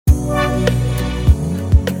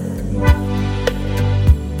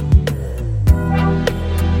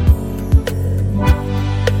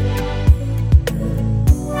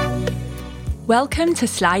Welcome to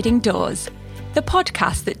Sliding Doors, the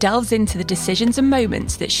podcast that delves into the decisions and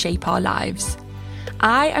moments that shape our lives.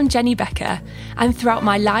 I am Jenny Becker, and throughout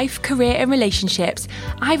my life, career and relationships,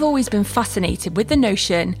 I've always been fascinated with the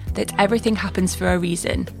notion that everything happens for a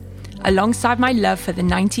reason, alongside my love for the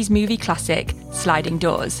 90s movie classic, Sliding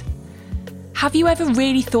Doors. Have you ever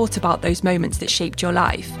really thought about those moments that shaped your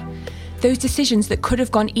life? Those decisions that could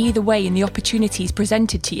have gone either way in the opportunities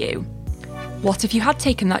presented to you? What if you had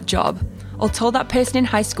taken that job, or told that person in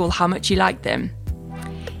high school how much you liked them?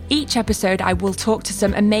 Each episode, I will talk to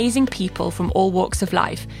some amazing people from all walks of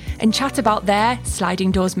life and chat about their sliding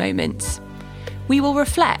doors moments. We will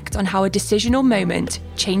reflect on how a decision or moment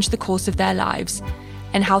changed the course of their lives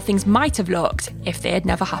and how things might have looked if they had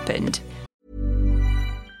never happened.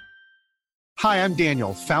 Hi, I'm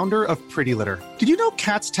Daniel, founder of Pretty Litter. Did you know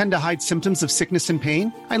cats tend to hide symptoms of sickness and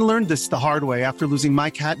pain? I learned this the hard way after losing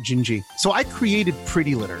my cat, Gingy. So I created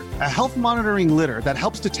Pretty Litter, a health monitoring litter that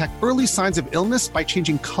helps detect early signs of illness by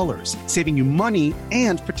changing colors, saving you money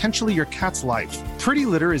and potentially your cat's life. Pretty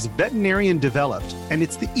Litter is veterinarian developed, and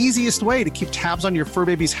it's the easiest way to keep tabs on your fur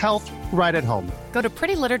baby's health right at home. Go to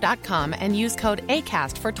prettylitter.com and use code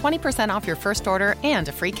ACAST for 20% off your first order and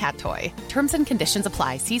a free cat toy. Terms and conditions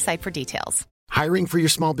apply. See site for details. Hiring for your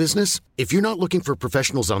small business? If you're not looking for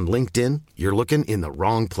professionals on LinkedIn, you're looking in the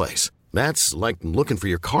wrong place. That's like looking for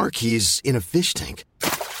your car keys in a fish tank.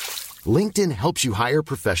 LinkedIn helps you hire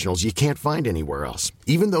professionals you can't find anywhere else,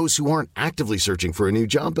 even those who aren't actively searching for a new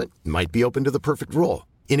job but might be open to the perfect role.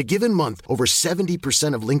 In a given month, over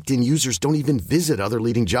 70% of LinkedIn users don't even visit other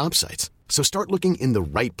leading job sites. So start looking in the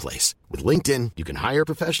right place. With LinkedIn, you can hire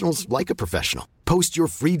professionals like a professional. Post your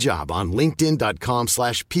free job on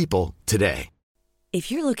linkedin.com/people today. If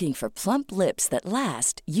you're looking for plump lips that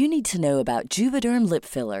last, you need to know about Juvederm lip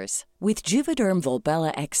fillers. With Juvederm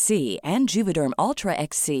Volbella XC and Juvederm Ultra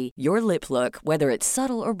XC, your lip look, whether it's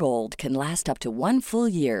subtle or bold, can last up to 1 full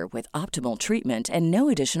year with optimal treatment and no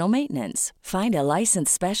additional maintenance. Find a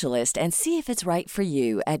licensed specialist and see if it's right for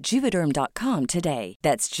you at Juvederm.com today.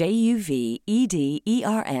 That's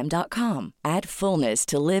JUVEDERM.com. Add fullness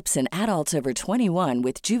to lips in adults over 21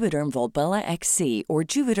 with Juvederm Volbella XC or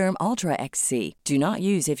Juvederm Ultra XC. Do not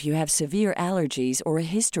use if you have severe allergies or a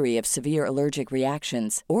history of severe allergic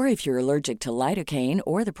reactions, or if you're allergic to lidocaine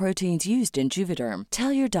or the proteins used in Juvederm.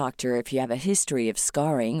 Tell your doctor if you have a history of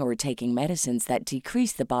scarring or taking medicines that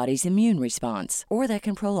decrease the body's immune response or that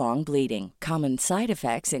can prolong bleeding. Common side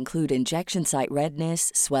effects include injection site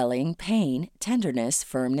redness, swelling, pain, tenderness,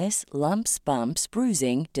 firmness, lumps, bumps,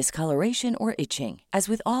 bruising, discoloration, or itching. As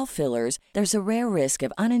with all fillers, there's a rare risk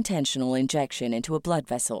of unintentional injection into a blood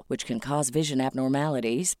vessel, which can cause vision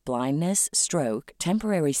abnormalities, blindness, stroke,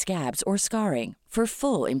 temporary scabs, or scarring. For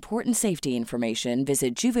full, important safety information,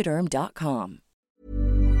 visit Juvederm.com.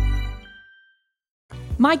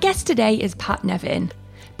 My guest today is Pat Nevin.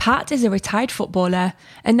 Pat is a retired footballer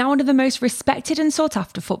and now one of the most respected and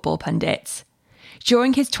sought-after football pundits.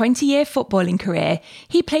 During his 20-year footballing career,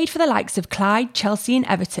 he played for the likes of Clyde, Chelsea and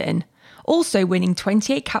Everton, also winning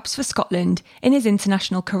 28 caps for Scotland in his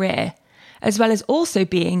international career, as well as also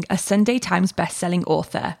being a Sunday Times best-selling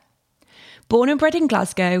author. Born and bred in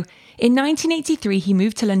Glasgow, in 1983 he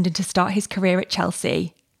moved to London to start his career at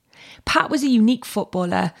Chelsea. Pat was a unique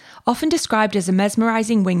footballer, often described as a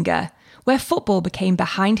mesmerising winger, where football became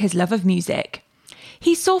behind his love of music.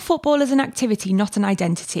 He saw football as an activity, not an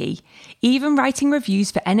identity, even writing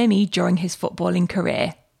reviews for NME during his footballing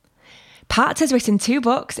career. Pat has written 2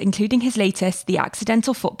 books, including his latest, The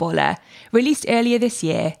Accidental Footballer, released earlier this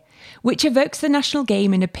year, which evokes the national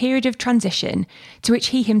game in a period of transition to which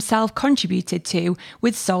he himself contributed to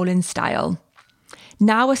with soul and style.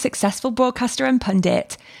 Now a successful broadcaster and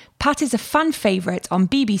pundit, Pat is a fan favourite on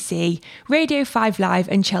BBC, Radio 5 Live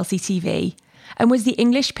and Chelsea TV, and was the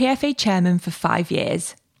English PFA chairman for 5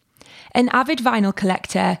 years. An avid vinyl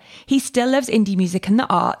collector, he still loves indie music and the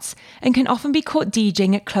arts, and can often be caught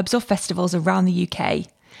DJing at clubs or festivals around the UK,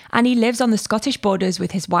 and he lives on the Scottish borders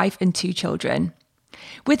with his wife and 2 children.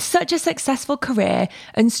 With such a successful career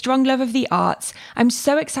and strong love of the arts, I'm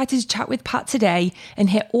so excited to chat with Pat today and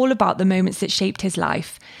hear all about the moments that shaped his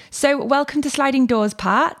life. So welcome to Sliding Doors,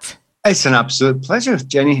 Pat. It's an absolute pleasure,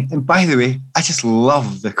 Jenny. And by the way, I just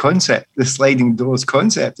love the concept. The sliding doors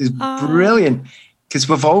concept is brilliant because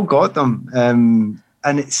we've all got them.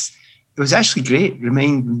 And it was actually great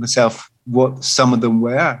reminding myself what some of them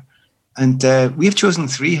were. And we've chosen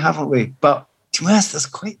 3, haven't we? But to be honest, there's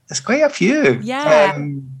quite a few. Yeah.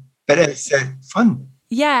 But it's fun.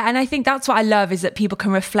 Yeah, and I think that's what I love is that people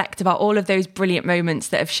can reflect about all of those brilliant moments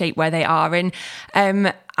that have shaped where they are. And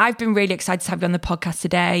I've been really excited to have you on the podcast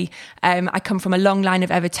today. I come from a long line of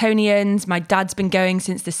Evertonians. My dad's been going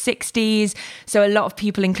since the 60s. So a lot of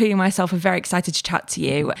people, including myself, are very excited to chat to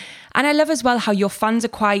you. And I love as well how your fans are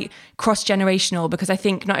quite cross-generational, because I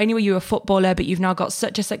think not only were you a footballer, but you've now got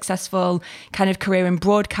such a successful kind of career in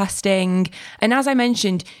broadcasting. And as I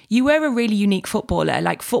mentioned, you were a really unique footballer.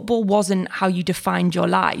 Like, football wasn't how you defined your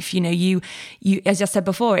life. You know, you as I said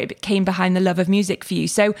before, it came behind the love of music for you.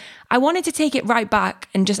 So I wanted to take it right back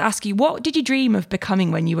and just ask you, what did you dream of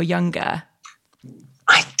becoming when you were younger?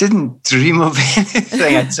 I didn't dream of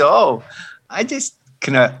anything at all. I just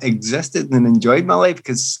kind of existed and enjoyed my life,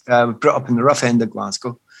 because I was brought up in the rough end of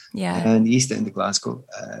Glasgow, and the east end of Glasgow.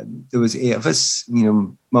 There was 8 of us, you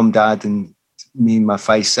know, mum, dad, and me and my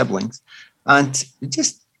 5 siblings, and we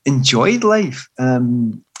just enjoyed life.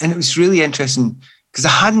 And it was really interesting, because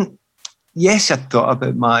I thought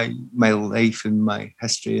about my life and my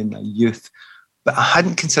history and my youth, but I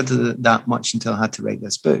hadn't considered it that much until I had to write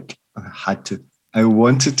this book. I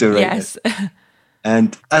wanted to write it.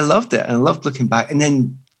 And I loved it. And I loved looking back and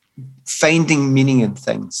then finding meaning in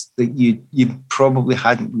things that you probably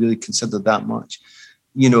hadn't really considered that much,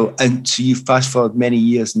 you know. And so you fast forward many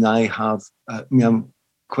years, and I have, I'm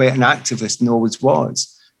quite an activist and always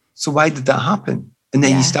was. So why did that happen? And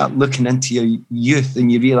then you start looking into your youth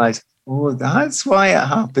and you realize, oh, that's why it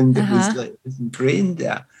happened. It was like, it was ingrained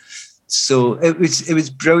there. So it was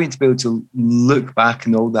brilliant to be able to look back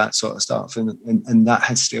and all that sort of stuff and that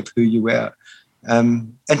history of who you were.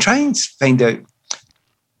 And try and find out,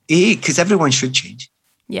 A, because everyone should change.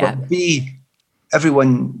 Yeah. But B,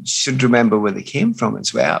 everyone should remember where they came from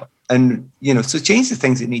as well. And, you know, so change the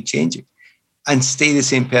things that need changing and stay the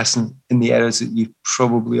same person in the areas that you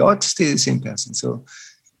probably ought to stay the same person. So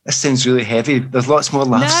this sounds really heavy. There's lots more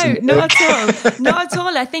laughs. No, not at all. Not at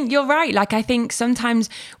all. I think you're right. Like, I think sometimes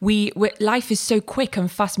life is so quick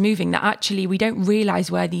and fast moving that actually we don't realize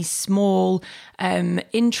where these small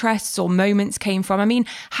interests or moments came from. I mean,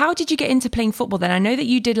 how did you get into playing football then? I know that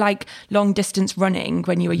you did like long distance running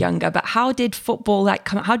when you were younger, but how did football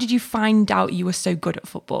how did you find out you were so good at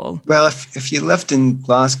football? Well, if you lived in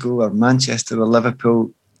Glasgow or Manchester or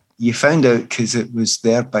Liverpool, you found out because it was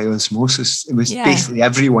there by osmosis. It was basically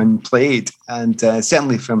everyone played. And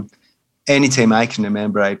certainly from any time I can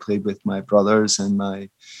remember, I played with my brothers and my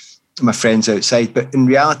friends outside. But in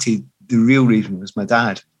reality, the real reason was my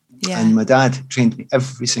dad. Yeah. And my dad trained me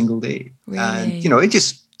every single day. Really? And, you know, he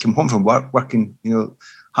just came home from working, you know,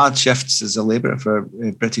 hard shifts as a labourer for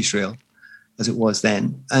British Rail, as it was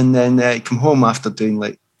then. And then come home after doing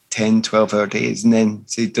like 10, 12-hour days and then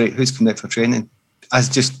say, who's coming out for training? As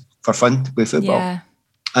just for fun to play football. Yeah.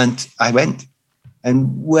 And I went.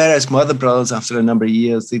 And whereas my other brothers, after a number of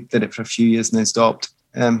years, they did it for a few years and then stopped,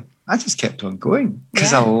 I just kept on going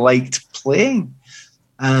because I liked playing.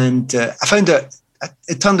 And I found out,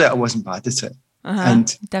 it turned out I wasn't bad at it.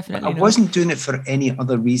 And definitely I wasn't doing it for any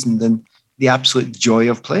other reason than the absolute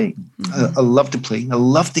joy of playing. Mm-hmm. I loved the playing. I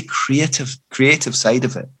loved the creative side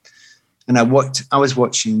of it. And I was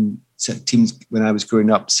watching teams when I was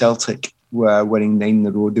growing up. Celtic were winning 9 in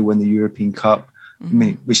a row. They won the European Cup, I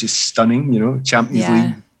mean, which is stunning, you know, Champions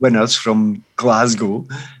League winners from Glasgow.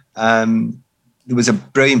 There was a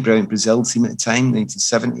brilliant Brazil team at the time,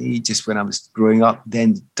 1970, just when I was growing up.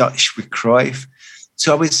 Then the Dutch with Cruyff.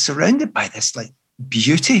 So I was surrounded by this like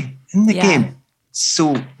beauty in the game.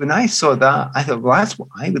 So when I saw that, I thought, well, that's what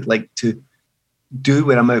I would like to do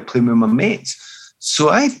when I'm out playing with my mates. So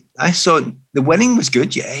I saw the winning was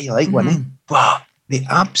good. Yeah, you like winning. But the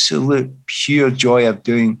absolute pure joy of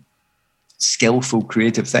doing skillful,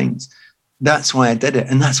 creative things, that's why I did it.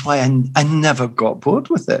 And that's why I never got bored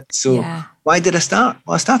with it. So why did I start?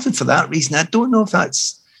 Well, I started for that reason. I don't know if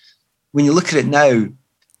that's, when you look at it now,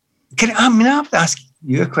 I have to ask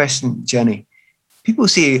you a question, Jenny. People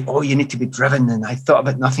say, oh, you need to be driven, and I thought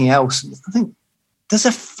about nothing else. I think, does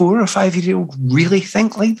a 4 or 5-year-old really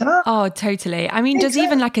think like that? Oh, totally. I mean, does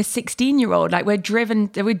even like a 16-year-old, like we're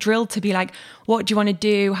drilled to be like, what do you want to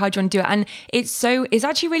do? How do you want to do it? And it's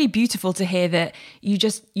actually really beautiful to hear that you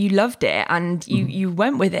loved it and you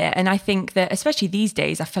went with it. And I think that especially these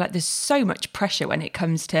days, I feel like there's so much pressure when it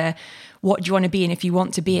comes to what do you want to be? And if you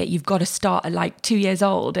want to be it, you've got to start at like 2 years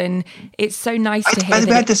old. And it's so nice to hear.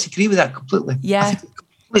 I disagree with that completely. Yeah. I think it's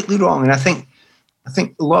completely wrong. And I think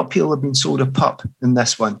a lot of people have been sold a pup in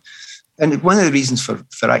this one. And one of the reasons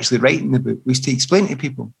for actually writing the book was to explain to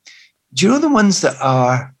people, do you know the ones that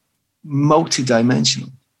are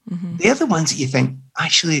multidimensional? Mm-hmm. They're the ones that you think,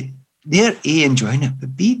 actually, they're A, enjoying it,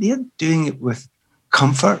 but B, they're doing it with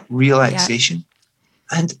comfort, relaxation.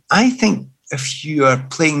 Yeah. And I think if you are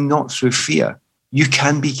playing not through fear, you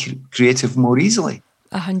can be creative more easily.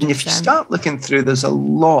 100%. And if you start looking through, there's a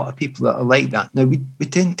lot of people that are like that. Now, we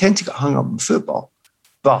tend to get hung up in football,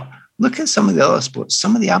 but look at some of the other sports.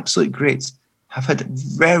 Some of the absolute greats have had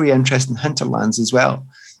very interesting hinterlands as well.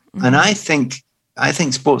 Mm-hmm. And I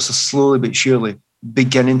think sports are slowly but surely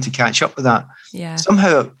beginning to catch up with that. Yeah.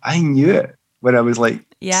 Somehow I knew it when I was like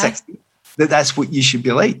 60, that's what you should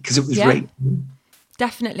be like, because it was right.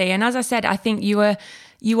 Definitely. And as I said, I think you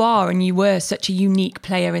were such a unique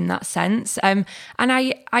player in that sense. And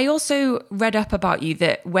I also read up about you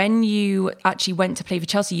that when you actually went to play for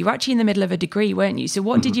Chelsea, you were actually in the middle of a degree, weren't you? So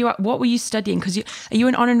what were you studying? Because are you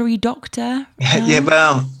an honorary doctor? Yeah,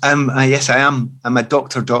 well, yes, I am. I'm a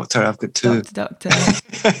doctor. I've got two. Doctor.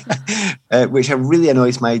 Which really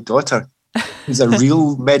annoys my daughter, who's a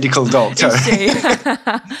real medical doctor. Is she?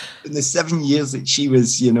 In the 7 years that she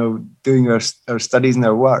was, doing her studies and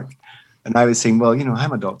her work, and I was saying, well,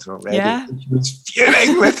 I'm a doctor already. Yeah. And she was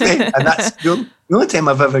fuming with me. And that's the only time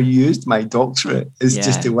I've ever used my doctorate is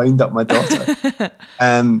just to wind up my daughter.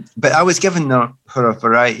 But I was giving her a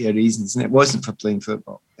variety of reasons, and it wasn't for playing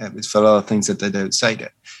football. It was for other things I did outside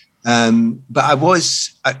it. But I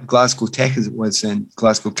was at Glasgow Tech, as it was in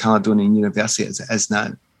Glasgow Caledonian University, as it is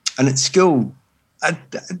now. And at school, I'd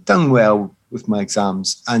done well with my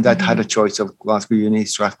exams, and I'd had a choice of Glasgow Uni,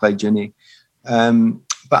 Strathclyde Uni.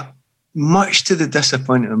 But much to the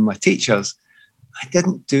disappointment of my teachers, I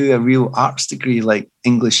didn't do a real arts degree like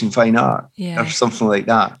English and Fine Art or something like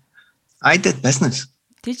that. I did business.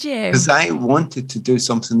 Did you? Because I wanted to do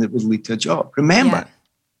something that would lead to a job. Remember,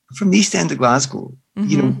 from the East End of Glasgow,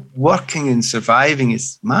 working and surviving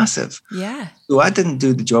is massive. Yeah. So I didn't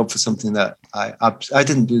do the job for something that I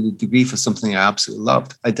didn't do the degree for something I absolutely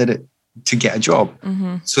loved. I did it to get a job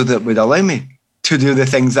so that would allow me to do the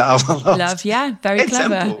things that I loved. Very it's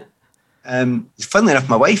clever. Simple. Funnily enough,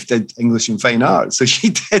 my wife did English and Fine Art, so she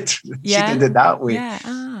did it that way.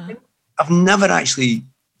 I've never actually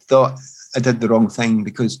thought I did the wrong thing,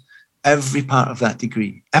 because every part of that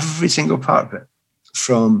degree, every single part of it,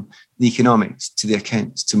 from the economics to the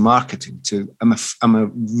accounts to marketing to I'm a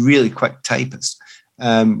really quick typist,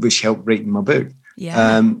 which helped writing my book.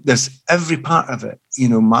 There's every part of it.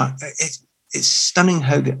 It's stunning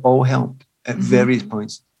how they all helped at various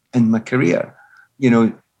points in my career.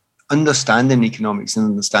 Understanding economics and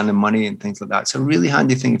understanding money and things like that. It's a really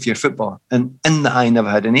handy thing if you're a footballer. And in that I never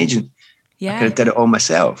had an agent. I could have did it all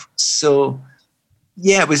myself. So,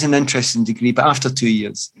 it was an interesting degree. But after 2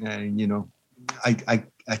 years, I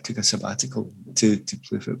took a sabbatical to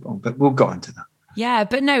play football. But we'll go on to that. Yeah,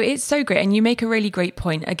 but no, it's so great. And you make a really great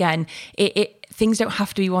point. Again, things don't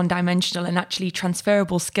have to be one-dimensional, and actually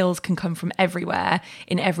transferable skills can come from everywhere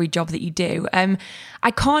in every job that you do.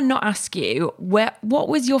 I can't not ask you, what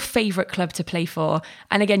was your favourite club to play for?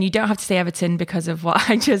 And again, you don't have to say Everton because of what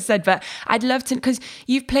I just said, but I'd love to, because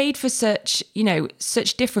you've played for such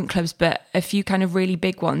different clubs, but a few kind of really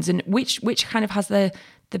big ones. And which kind of has the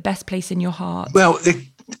best place in your heart? Well,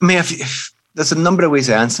 if there's a number of ways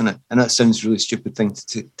of answering it, and that sounds a really stupid thing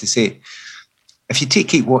to say. If you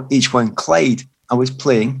take each one, Clyde, I was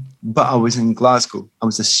playing, but I was in Glasgow. I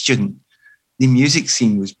was a student. The music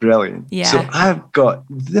scene was brilliant. Yeah. So I've got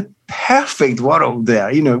the perfect world there,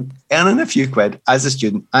 earning a few quid as a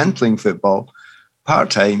student and playing football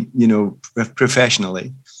part-time,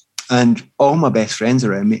 professionally. And all my best friends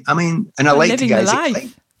around me. I mean, and I like the guys.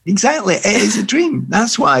 Exactly. It is a dream.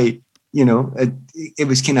 That's why, it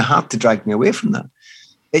was kind of hard to drag me away from that.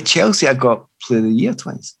 At Chelsea, I got Player of the Year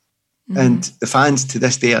twice. And the fans to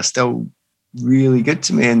this day are still really good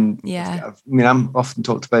to me. And I'm often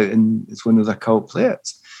talked about as one of their cult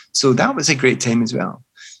players. So that was a great time as well.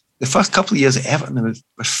 The first couple of years at Everton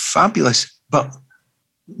were fabulous, but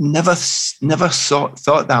never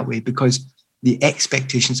thought that way, because the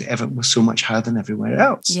expectations at Everton were so much higher than everywhere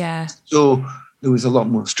else. Yeah. So there was a lot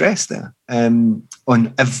more stress there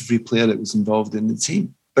on every player that was involved in the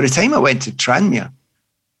team. By the time I went to Tranmere,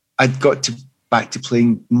 I'd got back to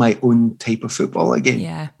playing my own type of football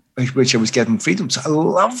again, which I was given freedom. So I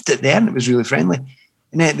loved it then. It was really friendly.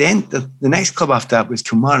 And at the end, the next club after that was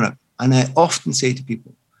Kilmarnock. And I often say to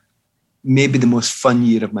people, maybe the most fun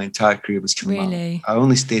year of my entire career was Kilmarnock. Really? I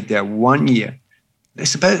only stayed there 1 year.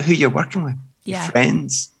 It's about who you're working with, your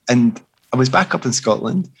friends. And I was back up in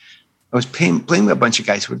Scotland. I was playing with a bunch of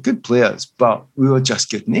guys who were good players, but we were just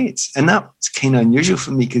good mates. And that's kind of unusual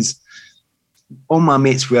for me, because all my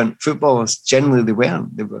mates weren't footballers. Generally, they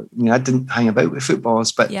weren't. I didn't hang about with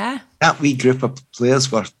footballers, but that wee group of players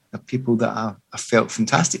were people that I felt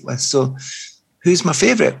fantastic with. So, who's my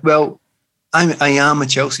favourite? Well, I am a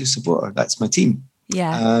Chelsea supporter. That's my team.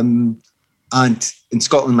 Yeah. And in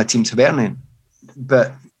Scotland, my team's Hibernian.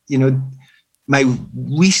 But my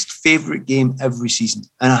least favourite game every season,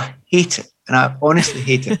 and I hate it, and I honestly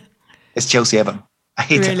hate it, is Chelsea-Everton. I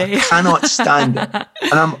hate it. I cannot stand it.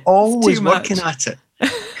 And I'm always working at it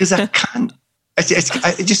because I can't.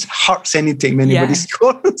 It just hurts any time anybody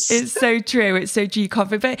scores. It's so true. It's so true.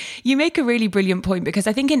 But you make a really brilliant point, because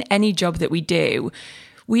I think in any job that we do,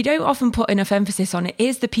 we don't often put enough emphasis on it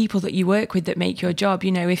is the people that you work with that make your job.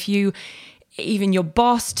 You know, if you, even your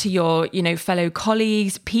boss to your, you know, fellow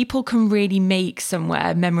colleagues, people can really make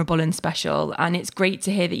somewhere memorable and special. And it's great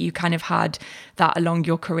to hear that you kind of had that along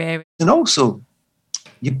your career. And also,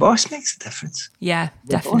 your boss makes a difference. Yeah,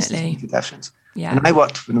 your definitely. Make a difference. Yeah. And I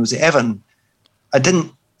worked when I was at Everton.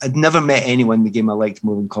 I'd never met anyone in the game I liked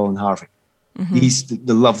more than Colin Harvey. Mm-hmm. He's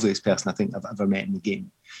the loveliest person I think I've ever met in the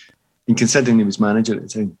game. And considering he was manager at the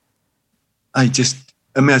time, I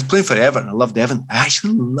was playing for Everton. I loved Everton. I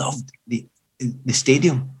actually loved the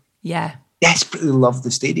stadium. Yeah. Desperately loved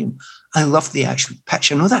the stadium. I loved the actual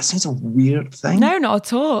pitch. I know that sounds a weird thing. No, not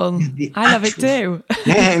at all. I love it too.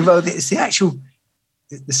 Yeah, well, it's the actual,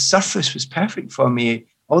 the surface was perfect for me.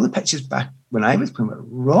 All the pitches back when I was playing were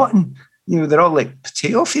rotten. You know, they're all like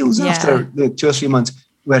potato fields after 2 or 3 months.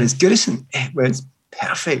 Whereas Goodison, it was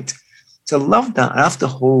perfect. So I loved that. I loved the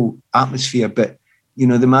whole atmosphere. But, you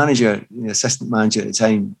know, the manager, the assistant manager at the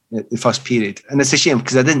time, the first period, and it's a shame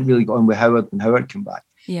because I didn't really get on with Howard when Howard came back.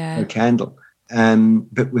 Yeah. Or Kendall.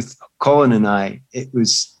 But with Colin and I, it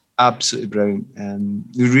was absolutely brilliant.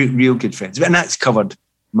 We were real good friends. And that's covered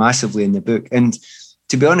massively in the book. And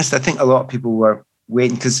to be honest, I think a lot of people were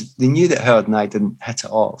waiting because they knew that Howard and I didn't hit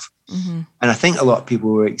it off. Mm-hmm. And I think a lot of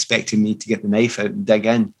people were expecting me to get the knife out and dig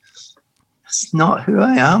in. That's not who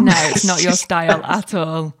I am. No, it's not your style at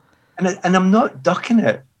all. And I'm not ducking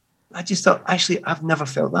it. I just thought, actually, I've never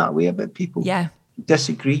felt that way about people. Yeah.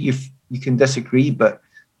 Disagree. You can disagree, but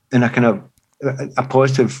in a kind of a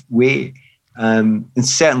positive way. And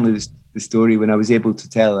certainly the story when I was able to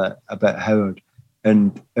tell it about Howard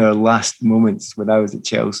and our last moments when I was at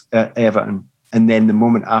Chelsea, Everton, and then the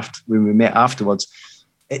moment after when we met afterwards,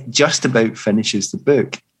 it just about finishes the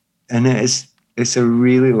book. And it's a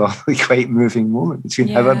really lovely, quite moving moment between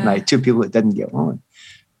Howard and I, two people that didn't get on.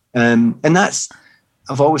 And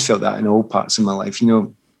I've always felt that in all parts of my life. You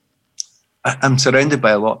know, I'm surrounded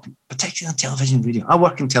by a lot of people, particularly on television and radio. I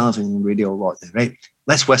work in television and radio a lot, right?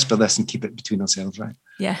 Let's whisper this and keep it between ourselves, right?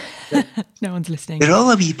 Yeah. No one's listening. They're all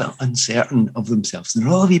a wee bit uncertain of themselves. And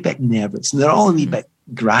they're all a wee bit nervous. And they're all a wee bit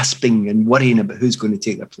grasping and worrying about who's going to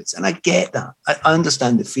take their place. And I get that. I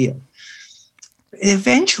understand the fear. But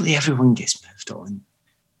eventually everyone gets moved on.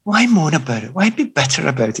 Why moan about it? Why be bitter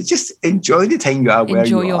about it? Just enjoy the time you are where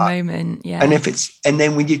you are. Enjoy your moment, yeah. And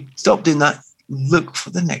then when you stop doing that, look for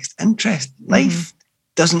the next interest. Life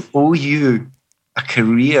doesn't owe you a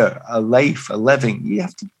career, a life, a living. You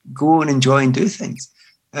have to go and enjoy and do things.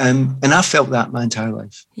 And I felt that my entire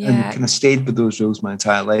life. Yeah. And kind of stayed with those rules my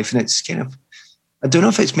entire life. And it's kind of, I don't know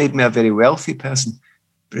if it's made me a very wealthy person,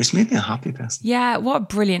 but it's made me a happy person. Yeah, what a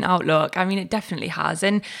brilliant outlook. I mean, it definitely has.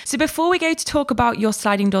 And so before we go to talk about your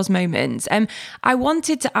sliding doors moments, I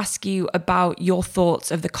wanted to ask you about your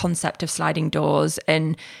thoughts of the concept of sliding doors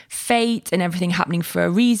and fate and everything happening for a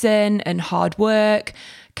reason and hard work,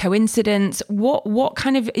 coincidence. What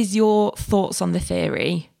kind of is your thoughts on the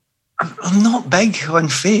theory? I'm not big on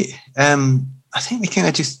fate. I think we kind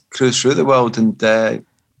of just cruise through the world and,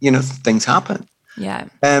 things happen. Yeah.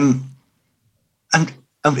 And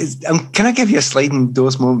can I give you a sliding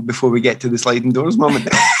doors moment before we get to the sliding doors moment?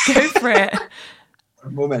 Go for it.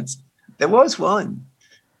 Moments. There was one,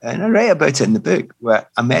 and I write about it in the book, where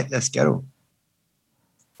I met this girl.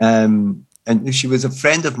 And she was a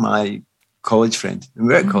friend of my college friend, and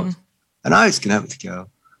we were at college. And I was going out with the girl,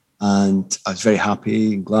 and I was very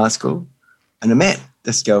happy in Glasgow. And I met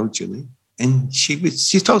this girl, Julie, and she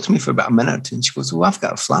talked to me for about a minute or two, and she goes, "Well, I've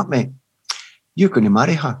got a flatmate. You're going to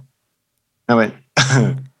marry her." I went,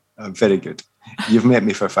 "Oh, very good. You've met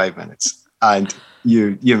me for 5 minutes, and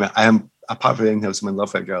I am, apart from anything else, I'm in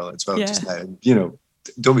love with a girl as well just now. And,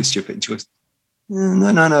 don't be stupid." And she goes,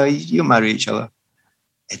 "No, you'll marry each other."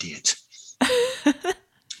 Idiot.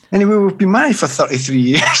 Anyway, we've been married for 33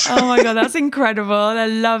 years. Oh my God, that's incredible. I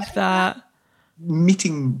love that.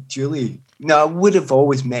 Meeting Julie. Now, I would have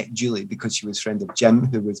always met Julie because she was a friend of Jim,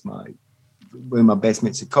 who was one of my best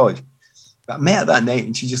mates at college. But I met her that night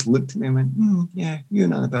and she just looked at me and went, "Yeah, you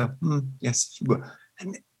and Annabelle." Yes.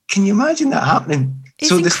 And can you imagine that happening? It's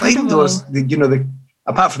so incredible. The sliding doors,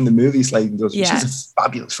 apart from the movie Sliding Doors, which is a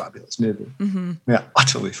fabulous, fabulous movie. Yeah,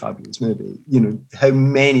 utterly fabulous movie. How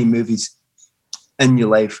many movies in your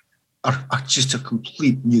life are just a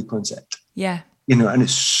complete new concept. Yeah. you know, and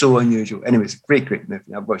it's so unusual. Anyway, it's a great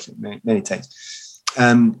movie. I've watched it many times.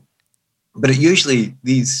 But it usually,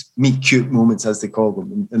 these meet cute moments, as they call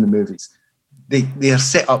them in the movies, they are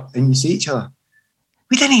set up and you see each other.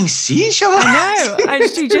 We didn't even see each other. I know.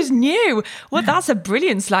 You just knew. Well, that's a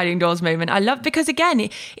brilliant sliding doors moment. I love, because again,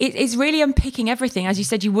 it's really unpicking everything. As you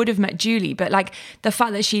said, you would have met Julie, but like the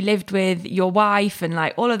fact that she lived with your wife and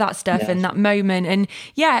like all of that stuff and that moment. And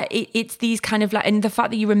yeah, it's these kind of like, and the fact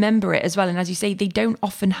that you remember it as well. And as you say, they don't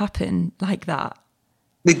often happen like that.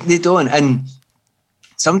 They don't. And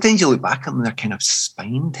sometimes you look back at them, they're kind of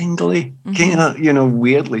spine tingly, kind of, you know,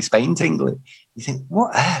 weirdly spine tingly. You think,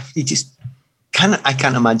 what if you just... I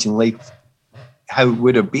can't imagine life, how it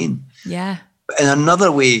would have been. Yeah. But in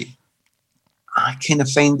another way, I kind of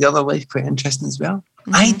find the other life quite interesting as well.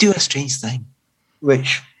 I do a strange thing,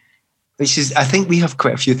 which is, I think we have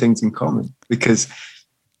quite a few things in common, because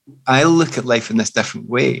I look at life in this different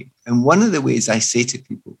way. And one of the ways I say to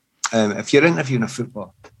people, if you're interviewing a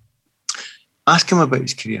footballer, ask him about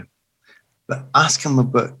his career, but ask him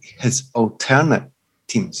about his alternate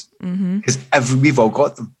teams, because we've all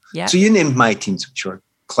got them. Yeah. So you named my teams, which were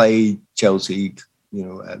Clyde, Chelsea, you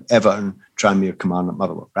know, Everton, Tranmere, Kilmarnock,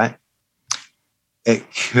 Motherwell, right? It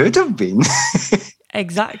could have been.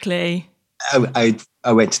 Exactly. I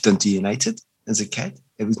went to Dundee United as a kid.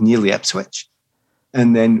 It was nearly Ipswich.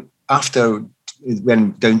 And then after it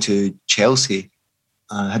went down to Chelsea,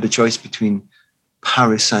 I had a choice between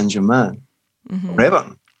Paris Saint-Germain or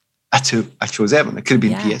Everton. I chose Everton. It could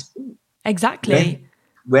have been PSG. Exactly.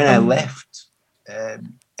 When I left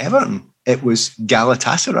Everton, it was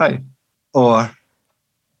Galatasaray or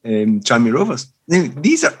Tranmere Rovers.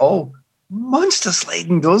 These are all monster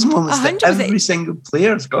sliding doors moments 100%. That every single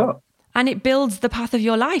player's got. And it builds the path of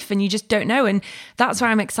your life and you just don't know. And that's why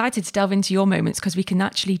I'm excited to delve into your moments, because we can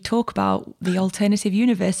actually talk about the alternative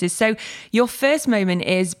universes. So your first moment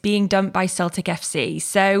is being dumped by Celtic FC.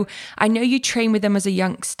 So I know you trained with them as a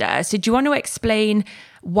youngster. So do you want to explain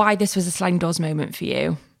why this was a sliding doors moment for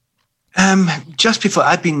you? Just before,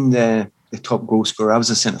 I'd been the top goal scorer. I was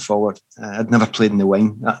a centre forward. I'd never played in the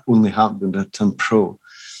wing. That only happened when I turned pro.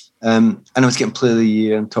 And I was getting player of the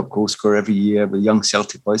year and top goal scorer every year with young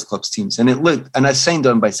Celtic boys clubs teams. And I signed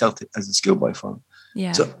on by Celtic as a schoolboy for them.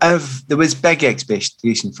 Yeah. So there was big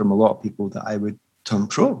expectation from a lot of people that I would turn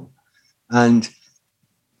pro. And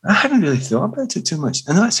I hadn't really thought about it too much.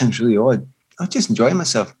 I know that sounds really odd. I was just enjoying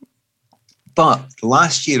myself. But the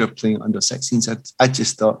last year of playing under 16s, I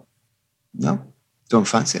just thought, no, don't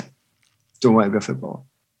fancy it. Don't want to be a footballer.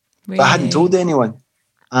 Really? But I hadn't told anyone.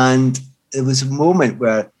 And there was a moment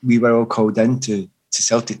where we were all called in to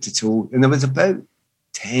Celtic to tell, and there was about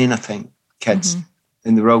 10, I think, kids,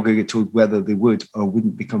 and they were all going to get told whether they would or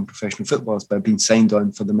wouldn't become professional footballers by being signed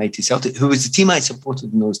on for the mighty Celtic, who was the team I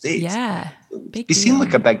supported in those days. Yeah. It seemed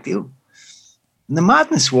like a big deal. And the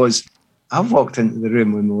madness was, I walked into the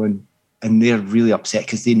room with Malone, and they're really upset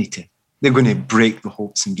because they're going to break the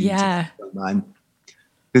hopes and dreams of the man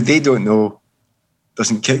who they don't know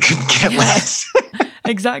couldn't get less.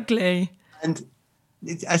 Exactly. And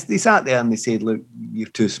as they sat there and they said, look, you're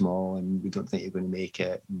too small and we don't think you're going to make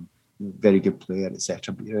it. And you're a very good player,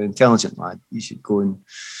 etc. But you're an intelligent lad. You should go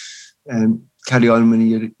and carry on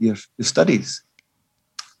with your studies.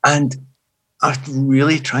 And I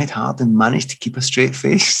really tried hard and managed to keep a straight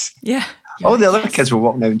face. Yeah. All the other kids were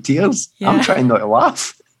walking out in tears. Yeah. I'm trying not to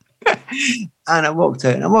laugh. And I walked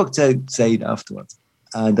outside afterwards.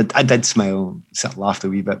 And I did smile, sort of laughed a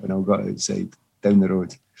wee bit when I got outside down the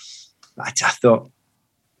road. I thought,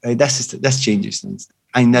 this changes things.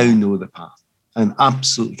 I now know the path. I'm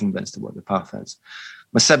absolutely convinced of what the path is.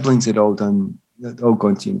 My siblings had all gone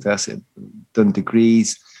to university, done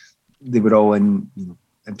degrees. They were all in,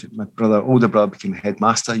 my older brother became a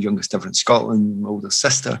headmaster, youngest ever in Scotland. My older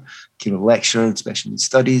sister became a lecturer in special needs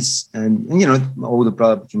studies. And my older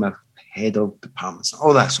brother became a head of departments,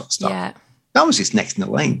 all that sort of stuff. Yeah. That was just next in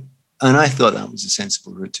the line. And I thought that was a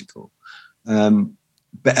sensible route to go.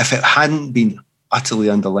 But if it hadn't been utterly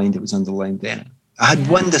underlined, it was underlined there. I had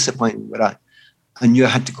one disappointment where I knew I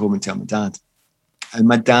had to go home and tell my dad. And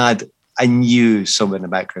my dad, I knew somewhere in the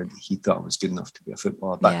background that he thought I was good enough to be a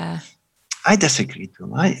footballer. But I disagreed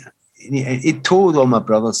with him. He told all my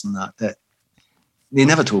brothers and that they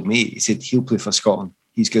never told me. He said, he'll play for Scotland.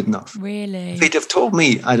 He's good enough. Really? If he'd have told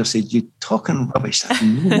me, I'd have said, you're talking rubbish. That's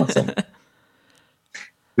nothing.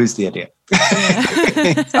 Who's the idiot?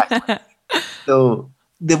 Yeah. Exactly. So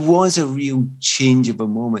there was a real change of a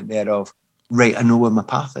moment there of, right, I know where my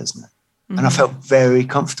path is now. Mm-hmm. And I felt very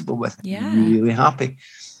comfortable with it. Yeah. Really happy.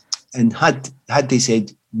 And had they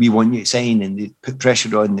said, we want you to sign, and they put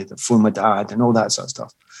pressure on, they'd phone my dad and all that sort of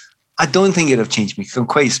stuff, I don't think it'd have changed me because I'm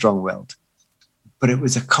quite strong-willed. But it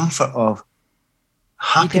was a comfort of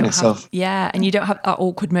happiness and you don't have that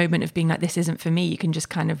awkward moment of being like, this isn't for me. You can just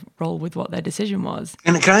kind of roll with what their decision was.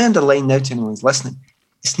 And can I underline now to anyone who's listening?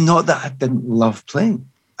 It's not that I didn't love playing.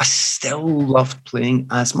 I still loved playing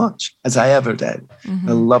as much as I ever did. Mm-hmm.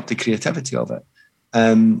 I loved the creativity of it.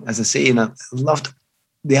 As I say, and I loved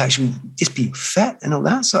the actual just being fit and all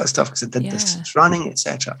that sort of stuff because I did distance running,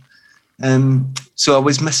 etc. So I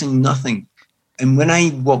was missing nothing. And when I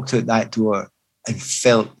walked out that door and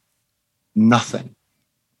felt nothing,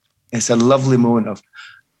 it's a lovely moment of,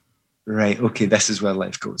 right, okay, this is where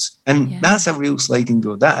life goes. And that's a real sliding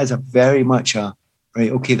door. That is a very much a, right,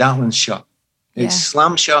 okay, that one's shut. It's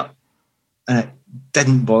slammed shut and it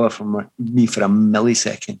didn't bother me for a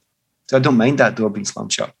millisecond. So I don't mind that door being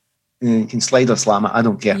slammed shut. You can slide or slam it, I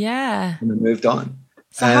don't care. Yeah. And I moved on.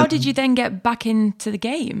 So how did you then get back into the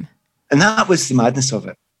game? And that was the madness of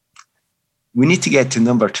it. We need to get to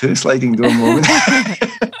number 2 sliding door moment.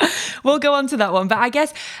 We'll go on to that one. But I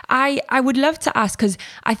guess I would love to ask, because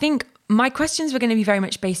I think my questions were going to be very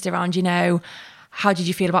much based around, how did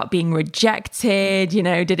you feel about being rejected?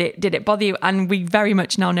 Did it bother you? And we very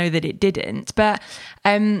much now know that it didn't. But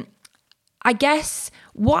I guess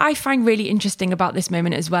what I find really interesting about this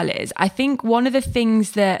moment as well is I think one of the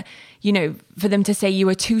things that, for them to say you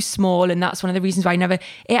were too small and that's one of the reasons why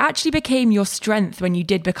it actually became your strength when you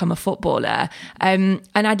did become a footballer. And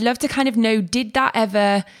I'd love to kind of know, did that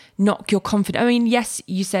ever knock your confidence? I mean, yes,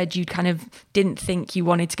 you said you kind of didn't think you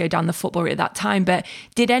wanted to go down the football route at that time, but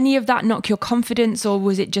did any of that knock your confidence,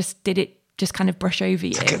 or did it just kind of brush over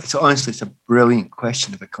you? So honestly, it's a brilliant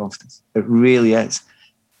question about confidence. It really is.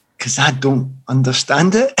 Because I don't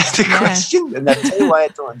understand it, the question. And I'll tell you why I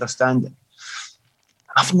don't understand it.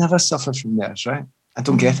 I've never suffered from nerves, right? I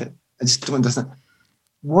don't get it. I just don't understand.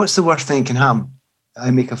 What's the worst thing that can happen?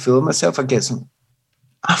 I make a fool of myself, I get something.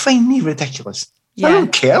 I find me ridiculous. Yeah. I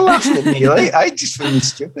don't care laughing at me. I just find me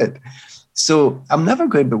stupid. So I'm never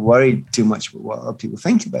going to be worried too much about what other people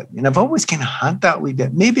think about me. And I've always kind of had that wee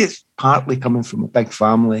bit. Maybe it's partly coming from a big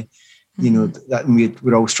family, that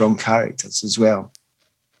we're all strong characters as well.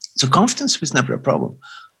 So confidence was never a problem.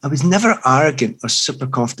 I was never arrogant or super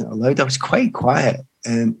confident or loud. I was quite quiet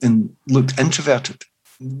and looked introverted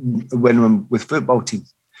when I'm with football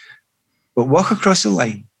teams. But walk across the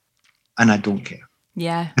line and I don't care.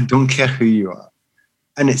 Yeah. I don't care who you are.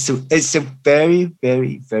 And it's a very,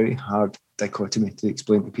 very, very hard dichotomy to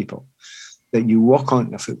explain to people that you walk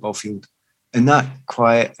on a football field and that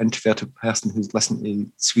quiet, introverted person who's listening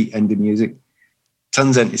to sweet indie music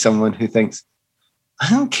turns into someone who thinks, I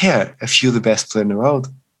don't care if you're the best player in the world.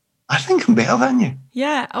 I think I'm better than you.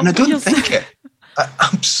 Yeah. And I don't think it. I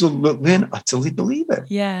absolutely and utterly believe it.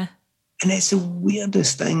 Yeah. And it's the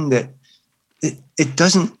weirdest thing that it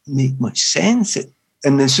doesn't make much sense.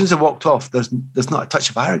 And as soon as I walked off, there's not a touch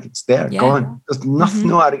of arrogance there. Yeah. Gone. There's nothing,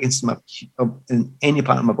 no arrogance in any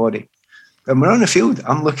part of my body. When we're on the field,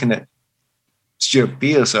 I'm looking at Stuart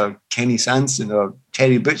Pearce or Kenny Sanson or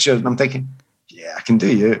Terry Butcher, and I'm thinking, yeah, I can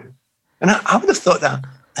do you. And I would have thought that,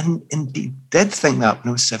 and indeed did think that when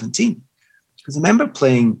I was 17. Because I remember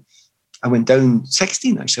I went down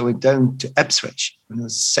 16 actually. I went down to Ipswich when I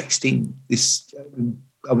was 16.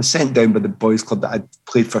 I was sent down by the boys' club that I'd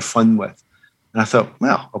played for fun with. And I thought,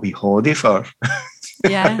 well, a wee holiday for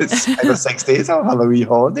 5 or 6 days. I'll have a wee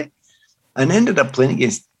holiday. And ended up playing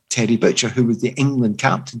against Terry Butcher, who was the England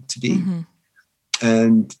captain to be. Mm-hmm.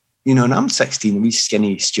 And, and I'm 16, a wee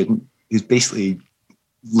skinny student who's basically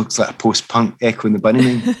looks like a post-punk Echo and the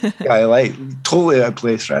Bunnymen guy, totally out of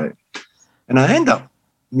place, right? And I end up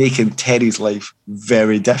making Terry's life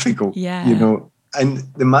very difficult, And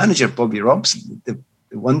the manager, Bobby Robson, the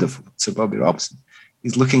wonderful Sir Bobby Robson,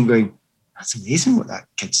 he's looking going, that's amazing what that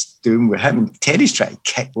kid's doing with him. And Terry's trying to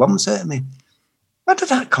kick lumps out of me. Where did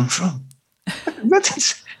that come from?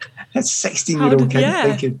 That's 16-year-old kid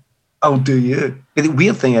thinking, I'll do you. But the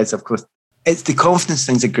weird thing is, of course, it's the confidence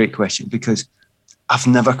thing's a great question because I've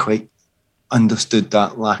never quite understood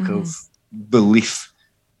that lack of belief.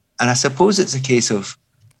 And I suppose it's a case of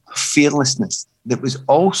fearlessness that was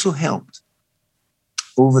also helped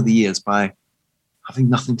over the years by having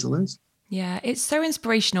nothing to lose. Yeah, it's so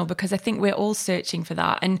inspirational because I think we're all searching for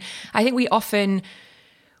that. And I think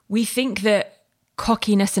we think that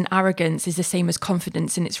cockiness and arrogance is the same as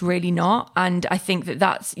confidence, and it's really not. And I think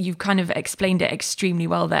that's, you've kind of explained it extremely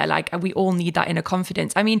well there. We all need that inner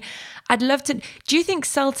confidence. I mean, I'd love to, do you think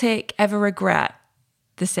Celtic ever regret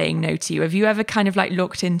the saying no to you? Have you ever kind of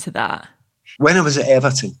looked into that? When I was at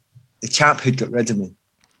Everton, the chap who'd got rid of me,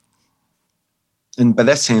 and by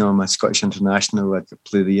this time I'm a Scottish international, I could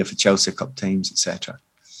play the year for Chelsea a couple of times, etc.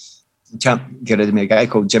 get rid of me, a guy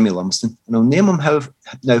called Jimmy Lumsden, and I'll name him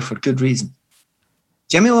now for good reason.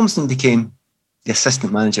 Jimmy Lumsden became the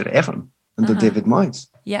assistant manager at Everton under David Moyes.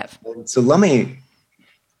 Yep. And so Lummy,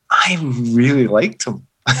 I really liked him.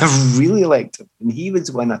 I really liked him. And he was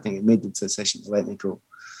the one, I think, who made the decision to let me go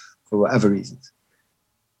for whatever reasons.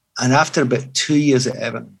 And after about 2 years at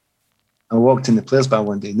Everton, I walked in the players' bar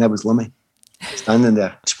one day and there was Lummy standing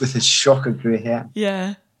there with his shocker grey hair.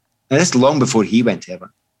 Yeah. And this is long before he went to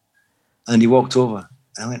Everton. And he walked over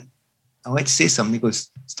and I went to say something. He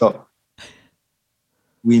goes, "Stop.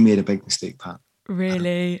 We made a big mistake, Pat.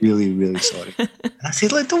 Really? I'm really, really sorry." And I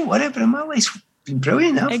said, "Look, don't worry about it. My life's been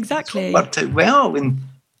brilliant. Exactly. It's worked out well. And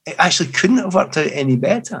it actually couldn't have worked out any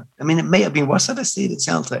better. I mean, it might have been worse if I stayed at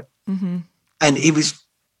Celtic." Mm-hmm. And it was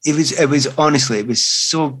honestly, it was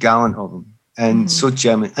so gallant of him and so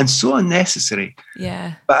German and so unnecessary.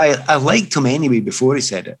 Yeah. But I liked him anyway before he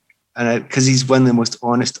said it. And because he's one of the most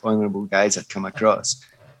honest, honourable guys I'd come across.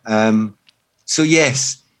 So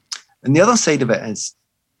yes. And the other side of it is,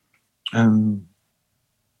 I'll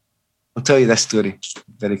tell you this story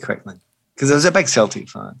very quickly. Because I was a big Celtic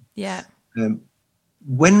fan. Yeah.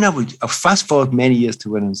 I'll fast forward many years to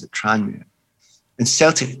when I was at Tranmere. And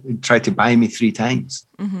Celtic tried to buy me 3 times.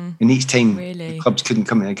 Mm-hmm. And each time the clubs couldn't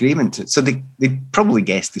come to an agreement. So they probably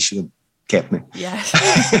guessed they should have kept me. Yeah.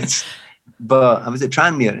 But I was at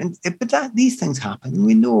Tranmere. These things happen. And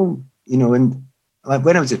we know, and like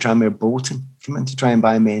when I was at Tranmere, Bolton came in to try and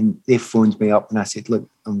buy me. And they phoned me up and I said, "Look,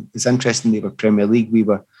 it's interesting. They were Premier League. We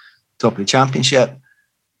were top of the Championship."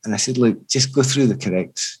 And I said, "Look, just go through the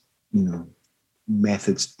correct,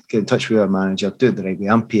 methods, get in touch with our manager, do it the right way.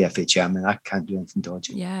 I'm PFA chairman, I can't do anything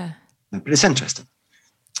dodgy." Yeah. But it's interesting.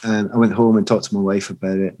 I went home and talked to my wife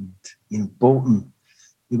about it. And, Bolton,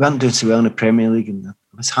 we weren't doing so well in the Premier League and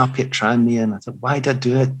I was happy at Tranmere and I thought, why did I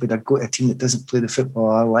do it? Would I go to a team that doesn't play the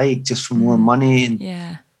football I like just for more money and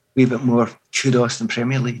a wee bit more kudos than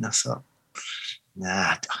Premier League? And I thought, nah,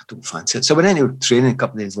 I don't fancy it. So I went into training a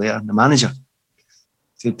couple of days later and the manager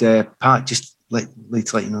said, "Pat, just like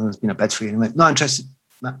to let you know there's been a bid for you." And I went, "Not interested.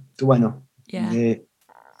 Nah, don't want to know." Yeah.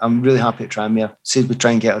 I'm really happy at Tranmere. Said we'd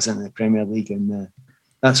try and get us into the Premier League and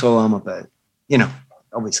that's all I'm about.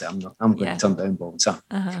 Obviously I'm going to turn down balls. So.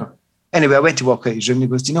 Anyway, I went to walk out his room and he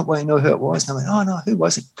goes, "Do you not want to know who it was?" And I went, "Oh no, who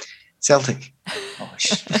was it?" "Celtic."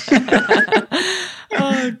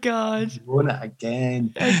 Oh God. Won it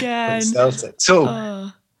again. Celtic.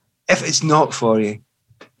 So if it's not for you,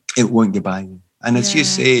 it won't get by you. And as you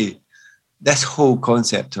say, this whole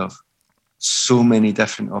concept of so many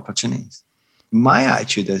different opportunities, my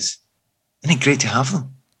attitude is, isn't it great to have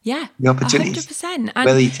them? Yeah. The opportunities. 100%.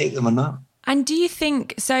 Whether you take them or not. And do you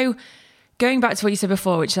think, so going back to what you said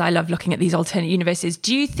before, which I love looking at these alternate universes,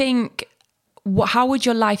 do you think, how would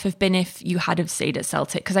your life have been if you had have stayed at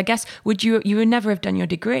Celtic? Because I guess, you would never have done your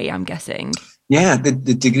degree, I'm guessing. Yeah, the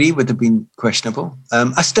degree would have been questionable.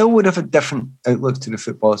 I still would have a different outlook to the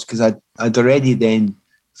footballers because I'd already then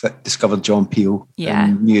discovered John Peel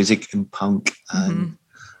and music and punk. And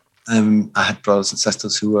I had brothers and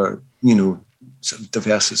sisters who were, sort of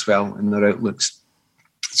diverse as well in their outlooks.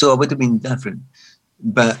 So I would have been different.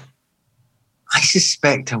 But I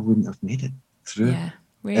suspect I wouldn't have made it through. Yeah,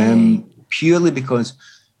 really? Purely because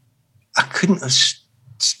I couldn't have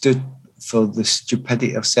stood for the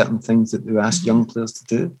stupidity of certain things that they asked young players to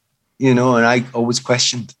do, and I always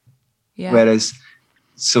questioned. Yeah. Whereas,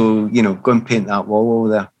 go and paint that wall over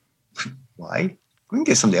there. Why? Go and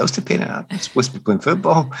get somebody else to paint it. I'm supposed to be playing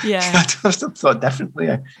football. Yeah. I'd have thought differently.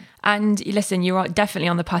 And listen, you are definitely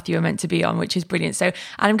on the path you were meant to be on, which is brilliant. So, and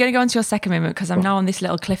I'm going to go on to your second moment because I'm now on this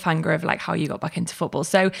little cliffhanger of like how you got back into football.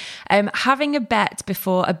 So, having a bet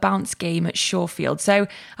before a bounce game at Shawfield. So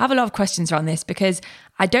I have a lot of questions around this because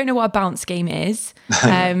I don't know what a bounce game is,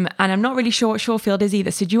 and I'm not really sure what Shawfield is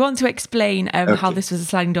either. So do you want to explain how this was a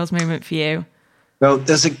sliding doors moment for you? Well,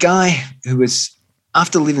 there's a guy who was,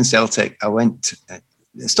 after leaving Celtic, I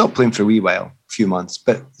stopped playing for a wee while, a few months,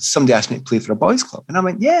 but somebody asked me to play for a boys' club. And I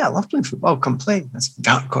went, yeah, I love playing football, come play. That's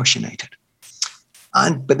Dark Horse United.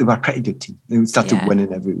 But they were a pretty good team. They started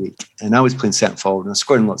winning every week. And I was playing centre forward and I was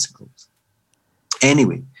scoring lots of goals.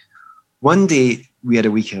 Anyway, one day we had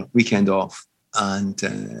a weekend off and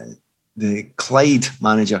the Clyde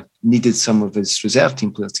manager needed some of his reserve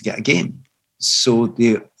team players to get a game. So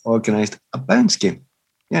they organised a bounce game.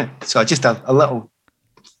 Yeah, so just a little,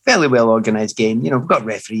 fairly well-organised game. We've got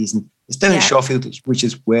referees and it's down in Shawfield, which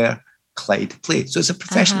is where Clyde play. So it's a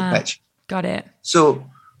professional pitch. Got it. So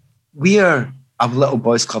we are a little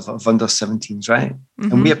boys club of under-17s, right?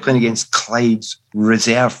 Mm-hmm. And we are playing against Clyde's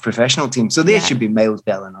reserve professional team. So they should be miles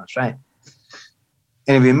better than us, right?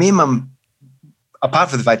 Anyway, me and apart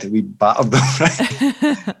from the fact that we battered them,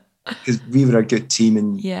 right? Because we were a good team,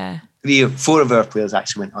 and 3 or 4 of our players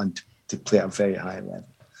actually went on to play at a very high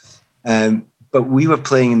level. But we were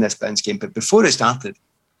playing in this bounce game. But before it started,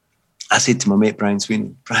 I said to my mate Brian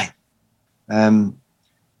Sweeney, Brian,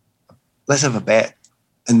 let's have a bet,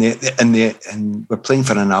 and we're playing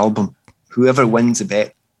for an album. Whoever wins the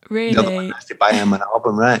bet, the other one has to buy him an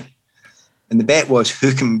album, right? And the bet was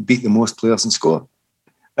who can beat the most players and score.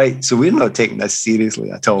 Right, so we're not taking this seriously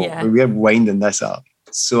at all. Yeah. We're winding this up.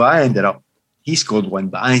 So I ended up, he scored 1,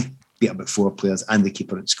 but I beat about 4 players and the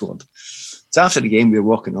keeper had scored. So after the game, we were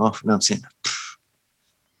walking off and I'm saying,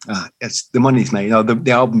 it's the money's mine. No,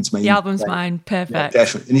 the album's mine. The album's mine. Perfect. Yeah,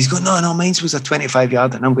 definitely. And he's going, no, mine was a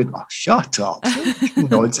 25-yarder. And I'm going, oh, shut up.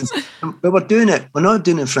 Nonsense. But we're doing it. We're not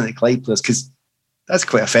doing it in front of the Clyde players because that's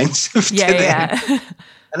quite offensive to them.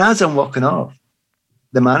 And as I'm walking off,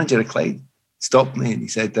 the manager of Clyde stopped me and he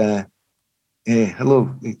said, hello,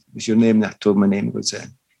 what's your name? And I told my name. He goes,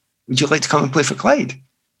 would you like to come and play for Clyde?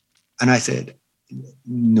 And I said,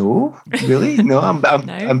 no, really? No,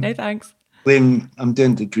 no, thanks. I'm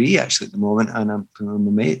doing a degree actually at the moment and I'm playing with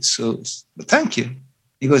my mates. But thank you.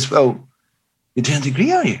 He goes, well, you're doing a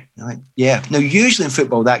degree, are you? I'm like, yeah. Now, usually in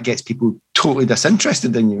football, that gets people totally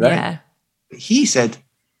disinterested in you, right? Yeah. But he said,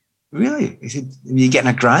 really? He said, are you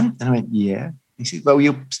getting a grant? And I went, yeah. He said, well,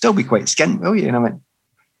 you'll still be quite skint, will you? And I went,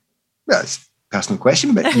 well, it's a personal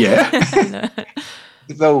question, but yeah.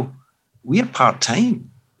 Well, we're part-time.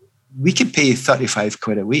 We could pay you 35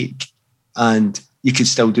 quid a week and you could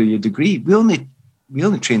still do your degree. We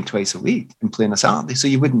only train twice a week and play on a Saturday, so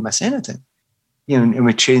you wouldn't miss anything. And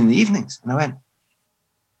we train in the evenings. And I went,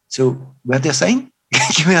 so where do I sign?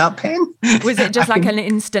 Give me that pen. Was it just like an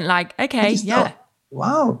instant, like, okay, yeah. Thought,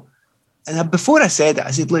 wow. And before I said it,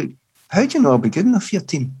 I said, look, how do you know I'll be good enough for your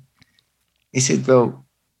team? He said, well,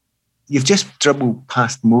 you've just dribbled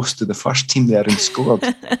past most of the first team there and scored.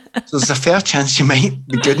 So there's a fair chance you might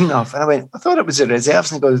be good enough. And I went, I thought it was the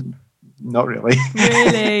reserves. And he goes, not really.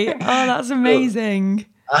 Really? Oh, that's amazing. So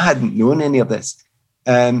I hadn't known any of this.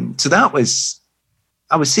 So that was,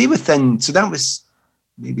 I would say that was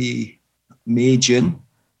maybe May, June.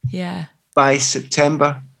 Yeah. By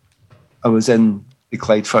September, I was in the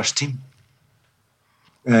Clyde first team.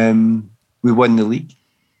 We won the league.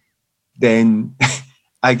 Then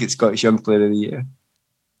I get Scottish Young Player of the Year.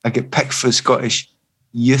 I get picked for the Scottish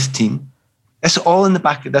youth team. It's all in the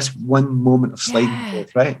back of this one moment of sliding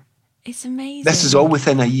doors, right? It's amazing. This is all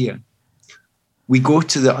within a year. We go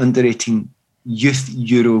to the under-18 Youth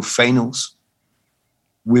Euro finals.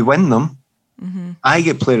 We win them. Mm-hmm. I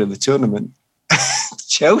get player of the tournament.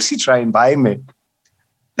 Chelsea try and buy me.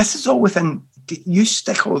 This is all within... You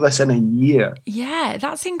stick all this in a year. Yeah,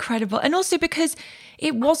 that's incredible. And also because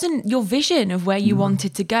it wasn't your vision of where you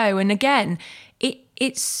wanted to go. And again, it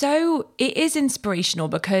is inspirational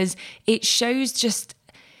because it shows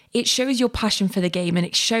your passion for the game and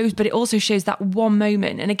but it also shows that one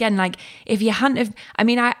moment. And again, like if you hadn't have, I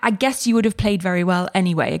mean, I guess you would have played very well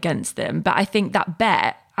anyway against them. But I think that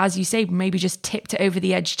bet, as you say, maybe just tipped it over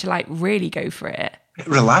the edge to like really go for it. It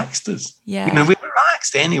relaxed us. Yeah. We were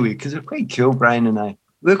relaxed anyway because we're quite cool, Brian and I.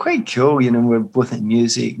 We were quite cool, we're both in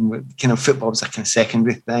music and kind of football was a kind of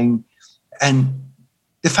secondary thing. And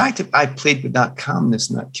the fact that I played with that calmness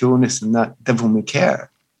and that coolness and that devil may care,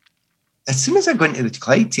 as soon as I go into the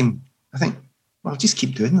Clyde team, I think, well, I'll just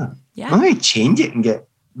keep doing that. Yeah. I'm going to change it and get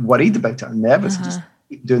worried about it and nervous and just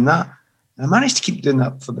keep doing that. And I managed to keep doing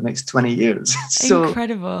that for the next 20 years. So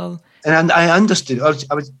incredible. And I understood.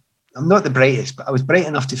 I'm not the brightest, but I was bright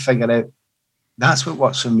enough to figure out that's what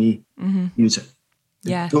works for me. Mm-hmm. Use it.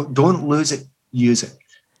 Yeah. Don't lose it. Use it.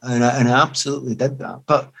 And I absolutely did that.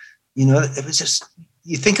 But, it was just,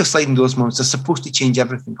 you think of sliding doors moments, they're supposed to change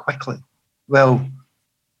everything quickly. Well,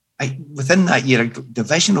 within that year, I got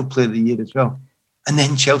Divisional Player of the Year as well. And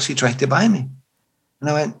then Chelsea tried to buy me. And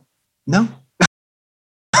I went, no.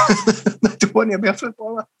 I don't want to be a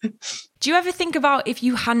footballer. Do you ever think about if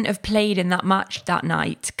you hadn't have played in that match that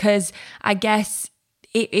night? Because I guess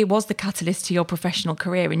it was the catalyst to your professional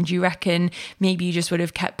career. And do you reckon maybe you just would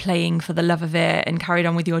have kept playing for the love of it and carried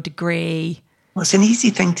on with your degree? Well, it's an easy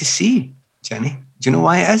thing to see, Jenny. Do you know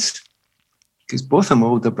why it is? Because both of my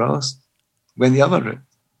older brothers went the other route.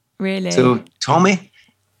 Really? So Tommy,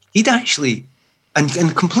 he'd actually, and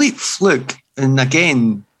complete fluke, and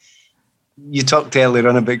again, you talked earlier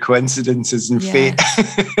on about coincidences and fate,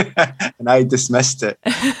 and I dismissed it.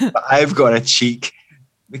 But I've got a cheek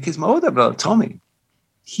because my older brother, Tommy,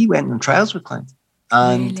 he went on trials with Clyde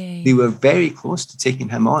and they were very close to taking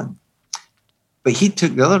him on. But he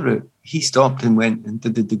took the other route. He stopped and went and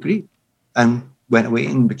did the degree. And went away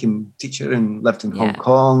and became a teacher and lived in Hong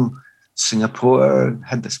Kong, Singapore,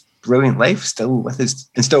 had this brilliant life, still with us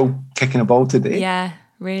and still kicking a ball today. Yeah,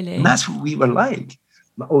 really. And that's what we were like.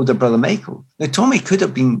 My older brother, Michael. Now, Tommy could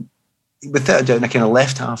have been, without a doubt, in a kind of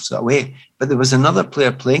left half sort of way, but there was another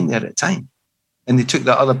player playing there at the time. And they took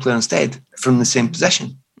that other player instead from the same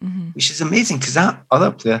position, which is amazing because that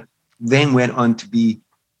other player then went on to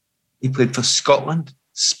he played for Scotland,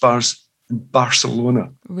 Spurs, and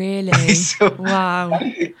Barcelona. Really? So wow.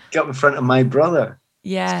 I got in front of my brother.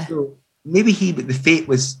 Yeah. So maybe but the fate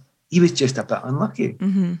was, he was just a bit unlucky.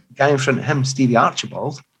 The guy in front of him, Stevie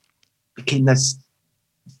Archibald, became this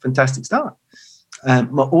fantastic star.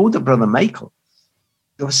 My older brother, Michael,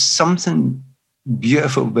 there was something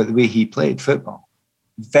beautiful about the way he played football.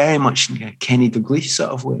 Very much in a Kenny Dalglish sort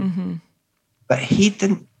of way. But he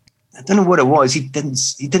didn't, I don't know what it was. He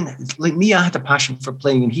didn't, like me, I had a passion for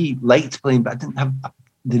playing and he liked playing, but I didn't have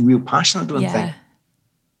the real passion, I don't think.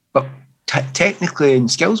 But technically and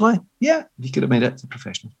skills-wise, he could have made it as a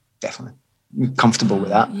professional. Definitely. I'm comfortable with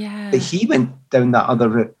that. But he went down that other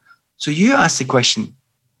route. So you asked the question,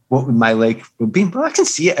 what would my life have been? Well, I can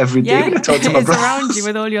see it every day when I talk to my brothers. It's around you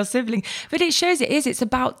with all your siblings. But it shows it's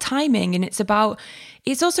about timing and it's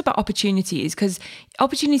also about opportunities, because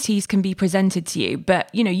opportunities can be presented to you.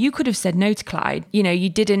 But, you could have said no to Clyde. You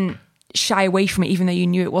didn't shy away from it, even though you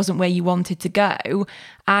knew it wasn't where you wanted to go.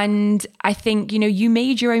 And I think, you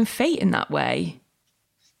made your own fate in that way.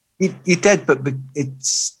 You did, but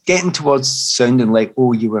it's getting towards sounding like,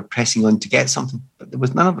 you were pressing on to get something. But there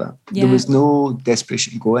was none of that. There was no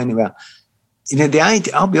desperation to go anywhere. The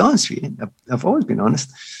idea, I'll be honest with you, I've always been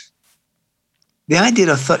honest. The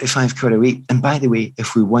idea of 35 quid a week, and by the way,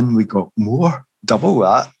 if we won, we got more, double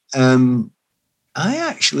that. I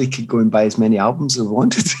actually could go and buy as many albums as I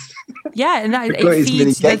wanted. Yeah, and that it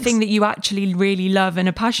feeds the thing that you actually really love and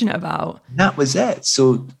are passionate about. That was it.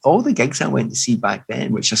 So all the gigs I went to see back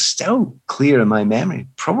then, which are still clear in my memory,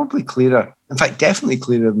 probably clearer, in fact, definitely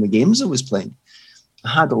clearer than the games I was playing. I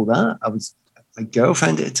had all that. I was my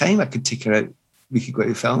girlfriend at the time. I could take her out. We could go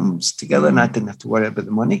to films together and I didn't have to worry about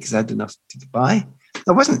the money because I had enough to buy.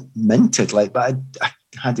 I wasn't minted but I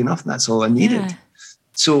had enough and that's all I needed. Yeah.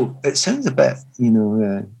 So it sounds a bit,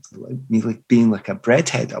 like me like being like a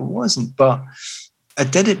breadhead. I wasn't, but I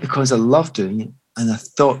did it because I loved doing it, and I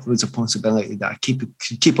thought there was a possibility that I could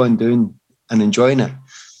keep on doing and enjoying it.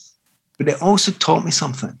 But it also taught me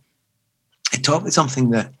something. It taught me something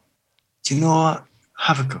that, do you know what?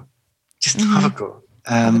 Have a go. Just have a go.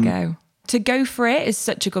 Have a go. To go for it is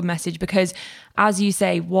such a good message because, as you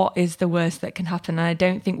say, what is the worst that can happen? And I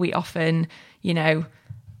don't think we often,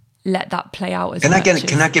 let that play out as much.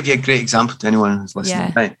 Can I give you a great example to anyone who's listening?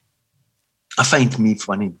 Yeah. Right. I find me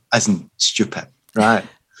funny, as in stupid, right?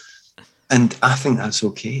 And I think that's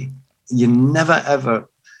okay. You never, ever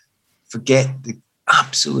forget the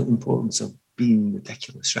absolute importance of being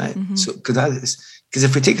ridiculous, right? So, because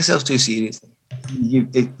if we take ourselves too seriously,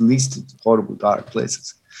 it leads to horrible, dark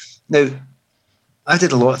places. Now, I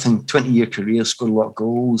did a lot of things, 20-year career, scored a lot of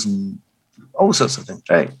goals and all sorts of things,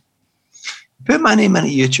 right? Put my name into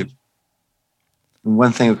YouTube, and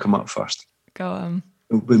one thing will come up first. Go on.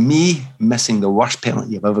 With me missing the worst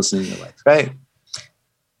penalty you've ever seen in your life, right?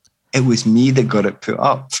 It was me that got it put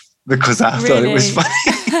up because I thought it was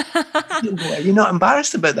funny. You're not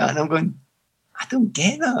embarrassed about that? And I'm going, I don't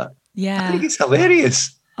get that. Yeah. I think it's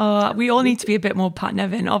hilarious. We all need to be a bit more Pat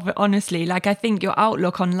Nevin, honestly. Like, I think your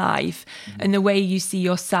outlook on life and the way you see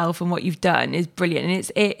yourself and what you've done is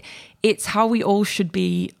brilliant. And it's how we all should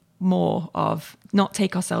be more of, not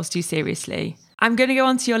take ourselves too seriously. I'm going to go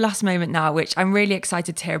on to your last moment now, which I'm really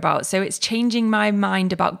excited to hear about. So it's changing my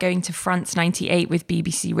mind about going to France 98 with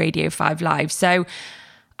BBC Radio 5 Live. So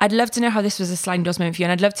I'd love to know how this was a sliding doors moment for you.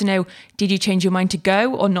 And I'd love to know, did you change your mind to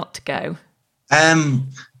go or not to go?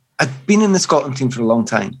 I'd been in the Scotland team for a long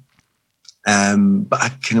time, but I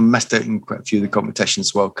kind of missed out in quite a few of the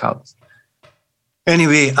competitions, World Cups.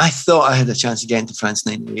 Anyway, I thought I had a chance to get into France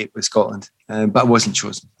 98 with Scotland, but I wasn't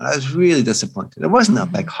chosen. I was really disappointed. It wasn't a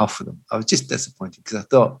big huff for them. I was just disappointed because I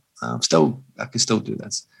thought I could still do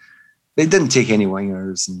this. They didn't take any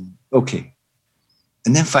wingers, and okay.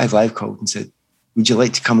 And then 5 Live called and said, "Would you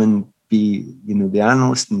like to come and be, the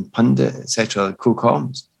analyst and pundit, etc.,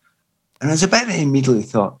 co-coms?" And I was about to immediately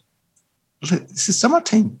thought, look, this is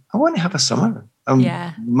summertime. I want to have a summer.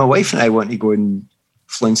 My wife and I want to go and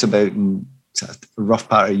flounce about in a rough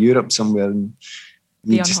part of Europe somewhere and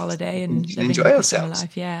be on holiday and enjoy ourselves.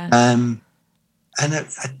 Life, yeah. And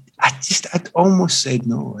I'd almost said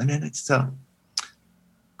no. And then I thought,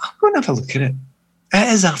 I'm going to have a look at it.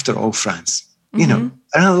 It is, after all, France, and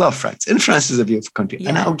I love France. And France is a beautiful country. Yeah.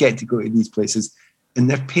 And I'll get to go to these places and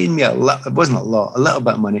they're paying me a lot. It wasn't a lot, a little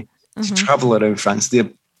bit of money to travel around France. They're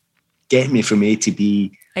getting me from A to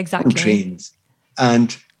B on trains.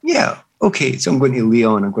 And yeah, okay, so I'm going to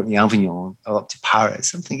Lyon, I'm going to Avignon, I'm up to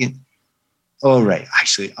Paris. I'm thinking, all right,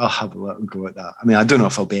 actually, I'll have a little go at that. I mean, I don't know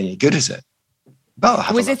if I'll be any good at it, but I'll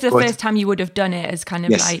have Was this the first time you would have done it as kind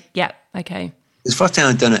of like, yeah, okay. It's the first time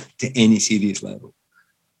I've done it to any serious level.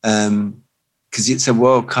 Because it's a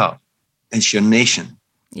World Cup. It's your nation.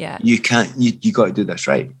 Yeah. You got to do this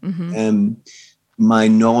right. My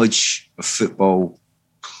knowledge of football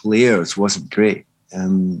players wasn't great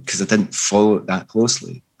because I didn't follow it that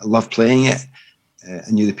closely. I loved playing it. I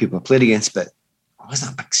knew the people I played against, but I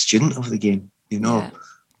wasn't a big student of the game, you know. Yeah.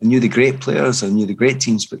 I knew the great players, I knew the great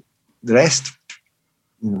teams, but the rest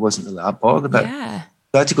wasn't really that bothered about. Yeah. So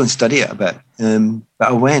I had to go and study it a bit. But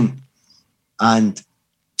I went, and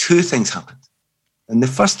two things happened. And the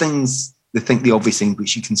first thing's, the obvious thing,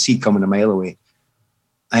 which you can see coming a mile away.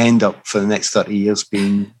 I end up for the next 30 years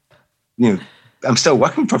being, I'm still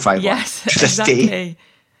working for 5 Yes, to this exactly. day.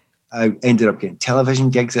 I ended up getting television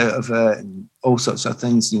gigs out of it and all sorts of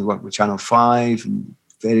things. Worked with Channel 5 and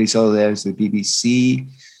various other areas, the BBC.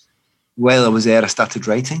 While I was there, I started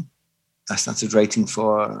writing. I started writing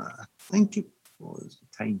for, I think it was the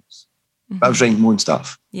Times. But I was writing my own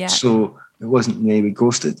stuff. Yeah. So it wasn't in any way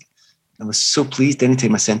ghosted. I was so pleased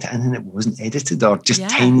anytime I sent it in and it wasn't edited or just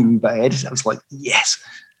tiny wee bit edited. I was like, yes.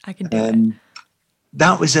 I can do it.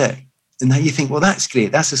 That was it. And now you think, well, that's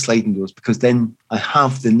great. That's the sliding doors, because then I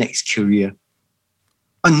have the next career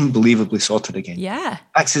unbelievably sorted again. Yeah.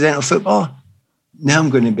 Accidental football. Now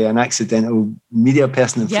I'm going to be an accidental media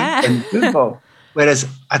person in football. Whereas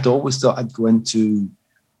I'd always thought I'd go into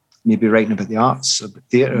maybe writing about the arts, about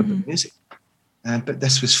theatre, about music. But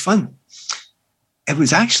this was fun. It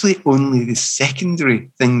was actually only the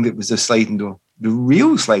secondary thing that was the sliding door. The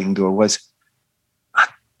real sliding door was I'd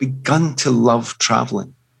begun to love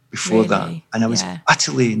travelling before that. And I was I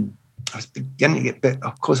was beginning to get bit,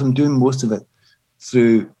 of course, I'm doing most of it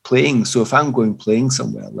through playing. So if I'm going playing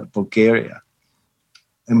somewhere like Bulgaria,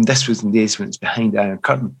 and this was in the days when it's behind the Iron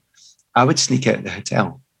Curtain, I would sneak out of the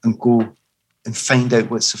hotel and go and find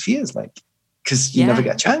out what Sophia's like, because you never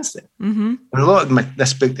get a chance there. And a lot of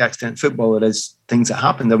this book, The Accidental Footballer, is things that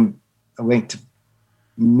happened. I went to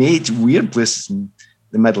major weird places in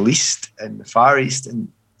the Middle East and the Far East,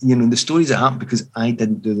 and the stories that happened because I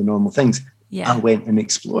didn't do the normal things. I went and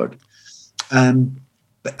explored.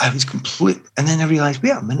 But I was complete, and then I realized,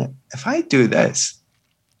 wait a minute, if I do this,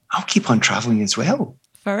 I'll keep on traveling as well.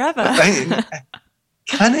 Forever.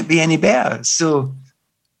 Can it be any better? So,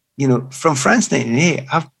 from France 98,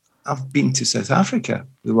 I've been to South Africa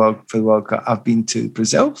for the World Cup. I've been to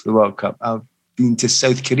Brazil for the World Cup. I've been to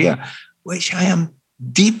South Korea, which I am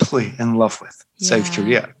deeply in love with. South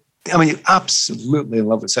Korea. I mean, absolutely in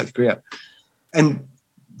love with South Korea. And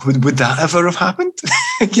would that ever have happened?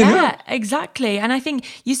 Exactly. And I think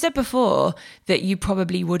you said before that you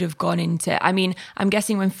probably would have gone into, I mean, I'm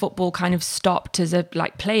guessing when football kind of stopped as a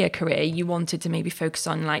player career, you wanted to maybe focus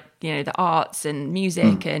on the arts and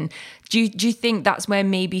music. And do you think that's where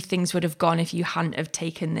maybe things would have gone if you hadn't have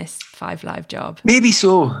taken this 5 Live job? Maybe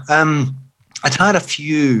so. I'd had a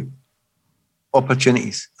few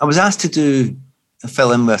opportunities. I was asked to do a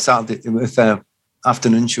fill in with an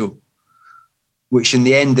afternoon show, which in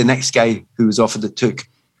the end, the next guy who was offered it took.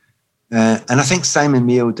 And I think Simon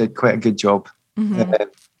Mayo did quite a good job. Job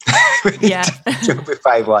with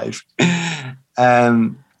 5 Live.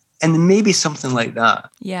 And maybe something like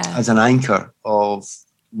that as an anchor of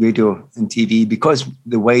radio and TV, because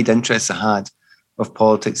the wide interests I had of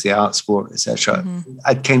politics, the arts, sport, etc.,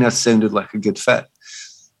 I'd kind of sounded like a good fit.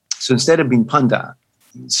 So instead of being pundit,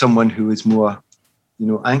 someone who was more,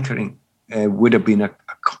 anchoring would have been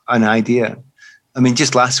an idea. I mean,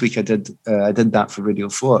 just last week I did that for Radio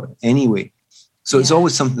 4 anyway. So it's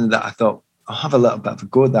always something that I thought, I'll have a little bit of a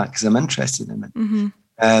go at that because I'm interested in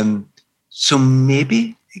it. So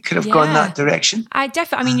maybe it could have gone that direction. I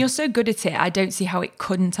mean, you're so good at it. I don't see how it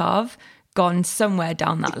couldn't have gone somewhere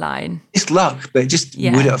down that line. It's luck, but it just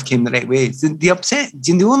would have came the right way.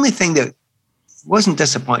 The only thing that wasn't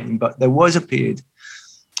disappointing, but there was a period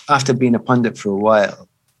after being a pundit for a while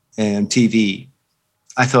on TV,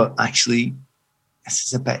 I thought, actually, this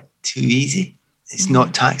is a bit too easy. It's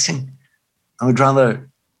not taxing. I would rather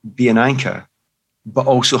be an anchor, but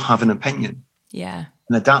also have an opinion. Yeah.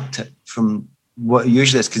 And adapt it from what it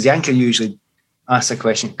usually is. Because the anchor usually asks a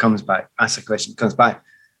question, comes back, asks a question, comes back.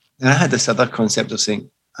 And I had this other concept of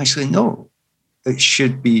saying, actually, no, it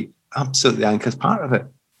should be absolutely the anchor's part of it,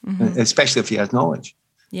 especially if he has knowledge.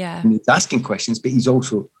 Yeah. And he's asking questions, but he's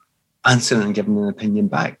also answering and giving an opinion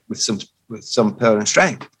back with some with some power and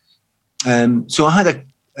strength. So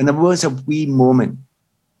there was a wee moment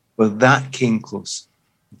where that came close,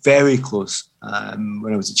 very close,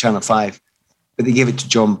 when I was at Channel 5, but they gave it to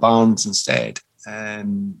John Barnes instead.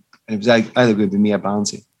 And it was either going to be me or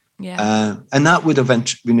Barnesy. Yeah. And that would have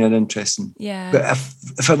been interesting. Yeah. But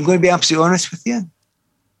if I'm going to be absolutely honest with you,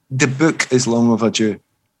 the book is long overdue,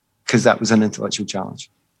 because that was an intellectual challenge.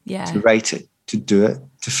 Yeah. To write it, to do it,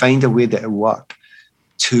 to find a way that it worked,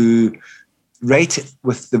 to write it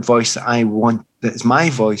with the voice that I want, that is my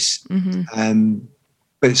voice,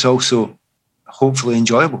 but it's also hopefully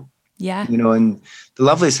enjoyable. Yeah. And the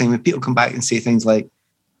loveliest thing, when people come back and say things like,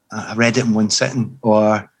 I read it in one sitting,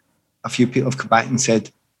 or a few people have come back and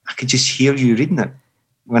said, I could just hear you reading it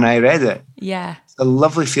when I read it. Yeah. It's a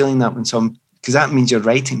lovely feeling that when because that means you're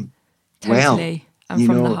writing totally. well. And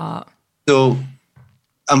from the heart. So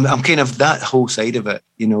I'm kind of that whole side of it.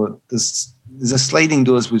 There's a sliding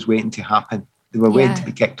doors was waiting to happen. They were waiting to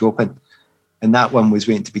be kicked open. And that one was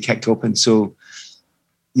waiting to be kicked open. So,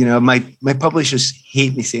 my publishers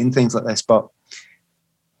hate me saying things like this, but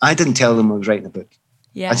I didn't tell them I was writing a book.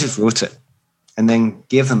 Yeah. I just wrote it and then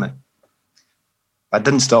gave them it. I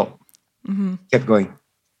didn't stop. Kept going.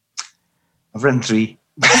 I've written 3.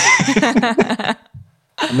 And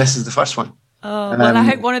this is the first one. Oh, well, I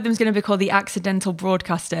hope one of them is going to be called The Accidental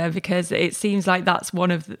Broadcaster, because it seems like that's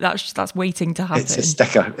that's waiting to happen. It's a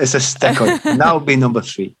sticker. It's a sticker. And that'll be number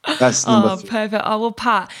 3. That's number 3. Perfect. Oh, well,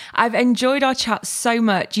 Pat, I've enjoyed our chat so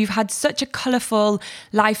much. You've had such a colourful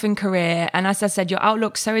life and career. And as I said, your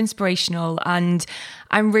outlook's so inspirational. And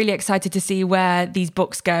I'm really excited to see where these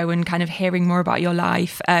books go and kind of hearing more about your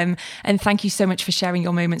life. And thank you so much for sharing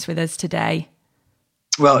your moments with us today.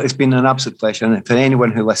 Well, it's been an absolute pleasure. And for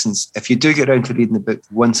anyone who listens, if you do get around to reading the book,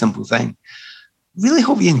 one simple thing, really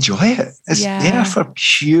hope you enjoy it. It's there for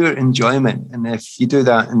pure enjoyment. And if you do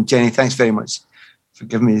that, and Jenny, thanks very much for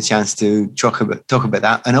giving me the chance to talk about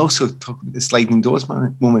that, and also talk about the sliding doors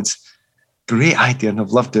moments. Great idea, and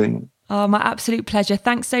I've loved doing it. Oh, my absolute pleasure.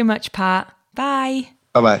 Thanks so much, Pat. Bye.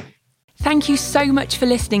 Bye-bye. Thank you so much for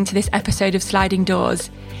listening to this episode of Sliding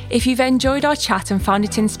Doors. If you've enjoyed our chat and found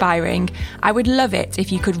it inspiring, I would love it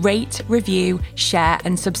if you could rate, review, share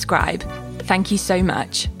and subscribe. Thank you so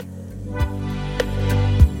much.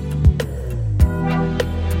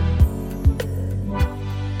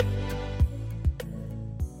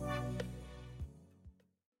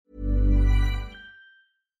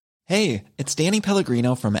 Hey, it's Danny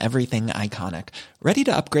Pellegrino from Everything Iconic. Ready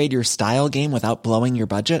to upgrade your style game without blowing your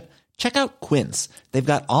budget? Check out Quince. They've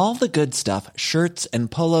got all the good stuff, shirts and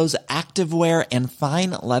polos, activewear, and fine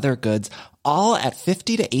leather goods, all at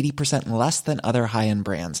 50 to 80% less than other high-end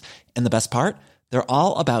brands. And the best part? They're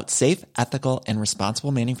all about safe, ethical, and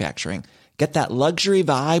responsible manufacturing. Get that luxury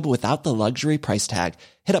vibe without the luxury price tag.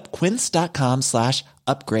 Hit up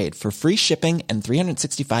quince.com/upgrade for free shipping and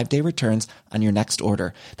 365-day returns on your next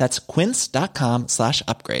order. That's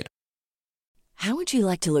quince.com/upgrade. How would you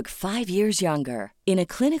like to look 5 years younger? In a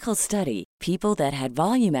clinical study, people that had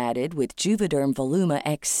volume added with Juvederm Voluma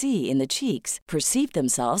XC in the cheeks perceived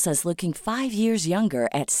themselves as looking 5 years younger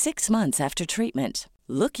at 6 months after treatment.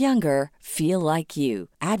 Look younger, feel like you.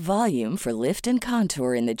 Add volume for lift and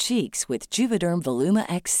contour in the cheeks with Juvederm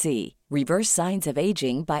Voluma XC. Reverse signs of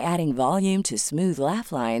aging by adding volume to smooth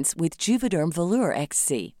laugh lines with Juvederm Volure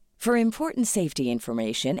XC. For important safety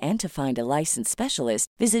information and to find a licensed specialist,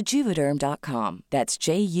 visit Juvederm.com. That's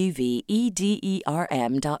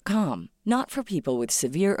JUVEDERM.com. Not for people with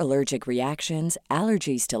severe allergic reactions,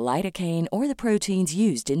 allergies to lidocaine, or the proteins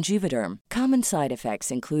used in Juvederm. Common side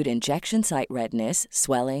effects include injection site redness,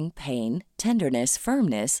 swelling, pain, tenderness,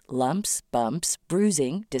 firmness, lumps, bumps,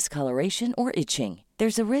 bruising, discoloration, or itching.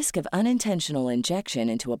 There's a risk of unintentional injection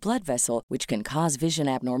into a blood vessel, which can cause vision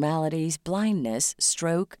abnormalities, blindness,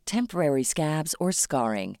 stroke, temporary scabs, or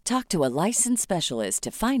scarring. Talk to a licensed specialist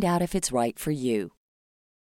to find out if it's right for you.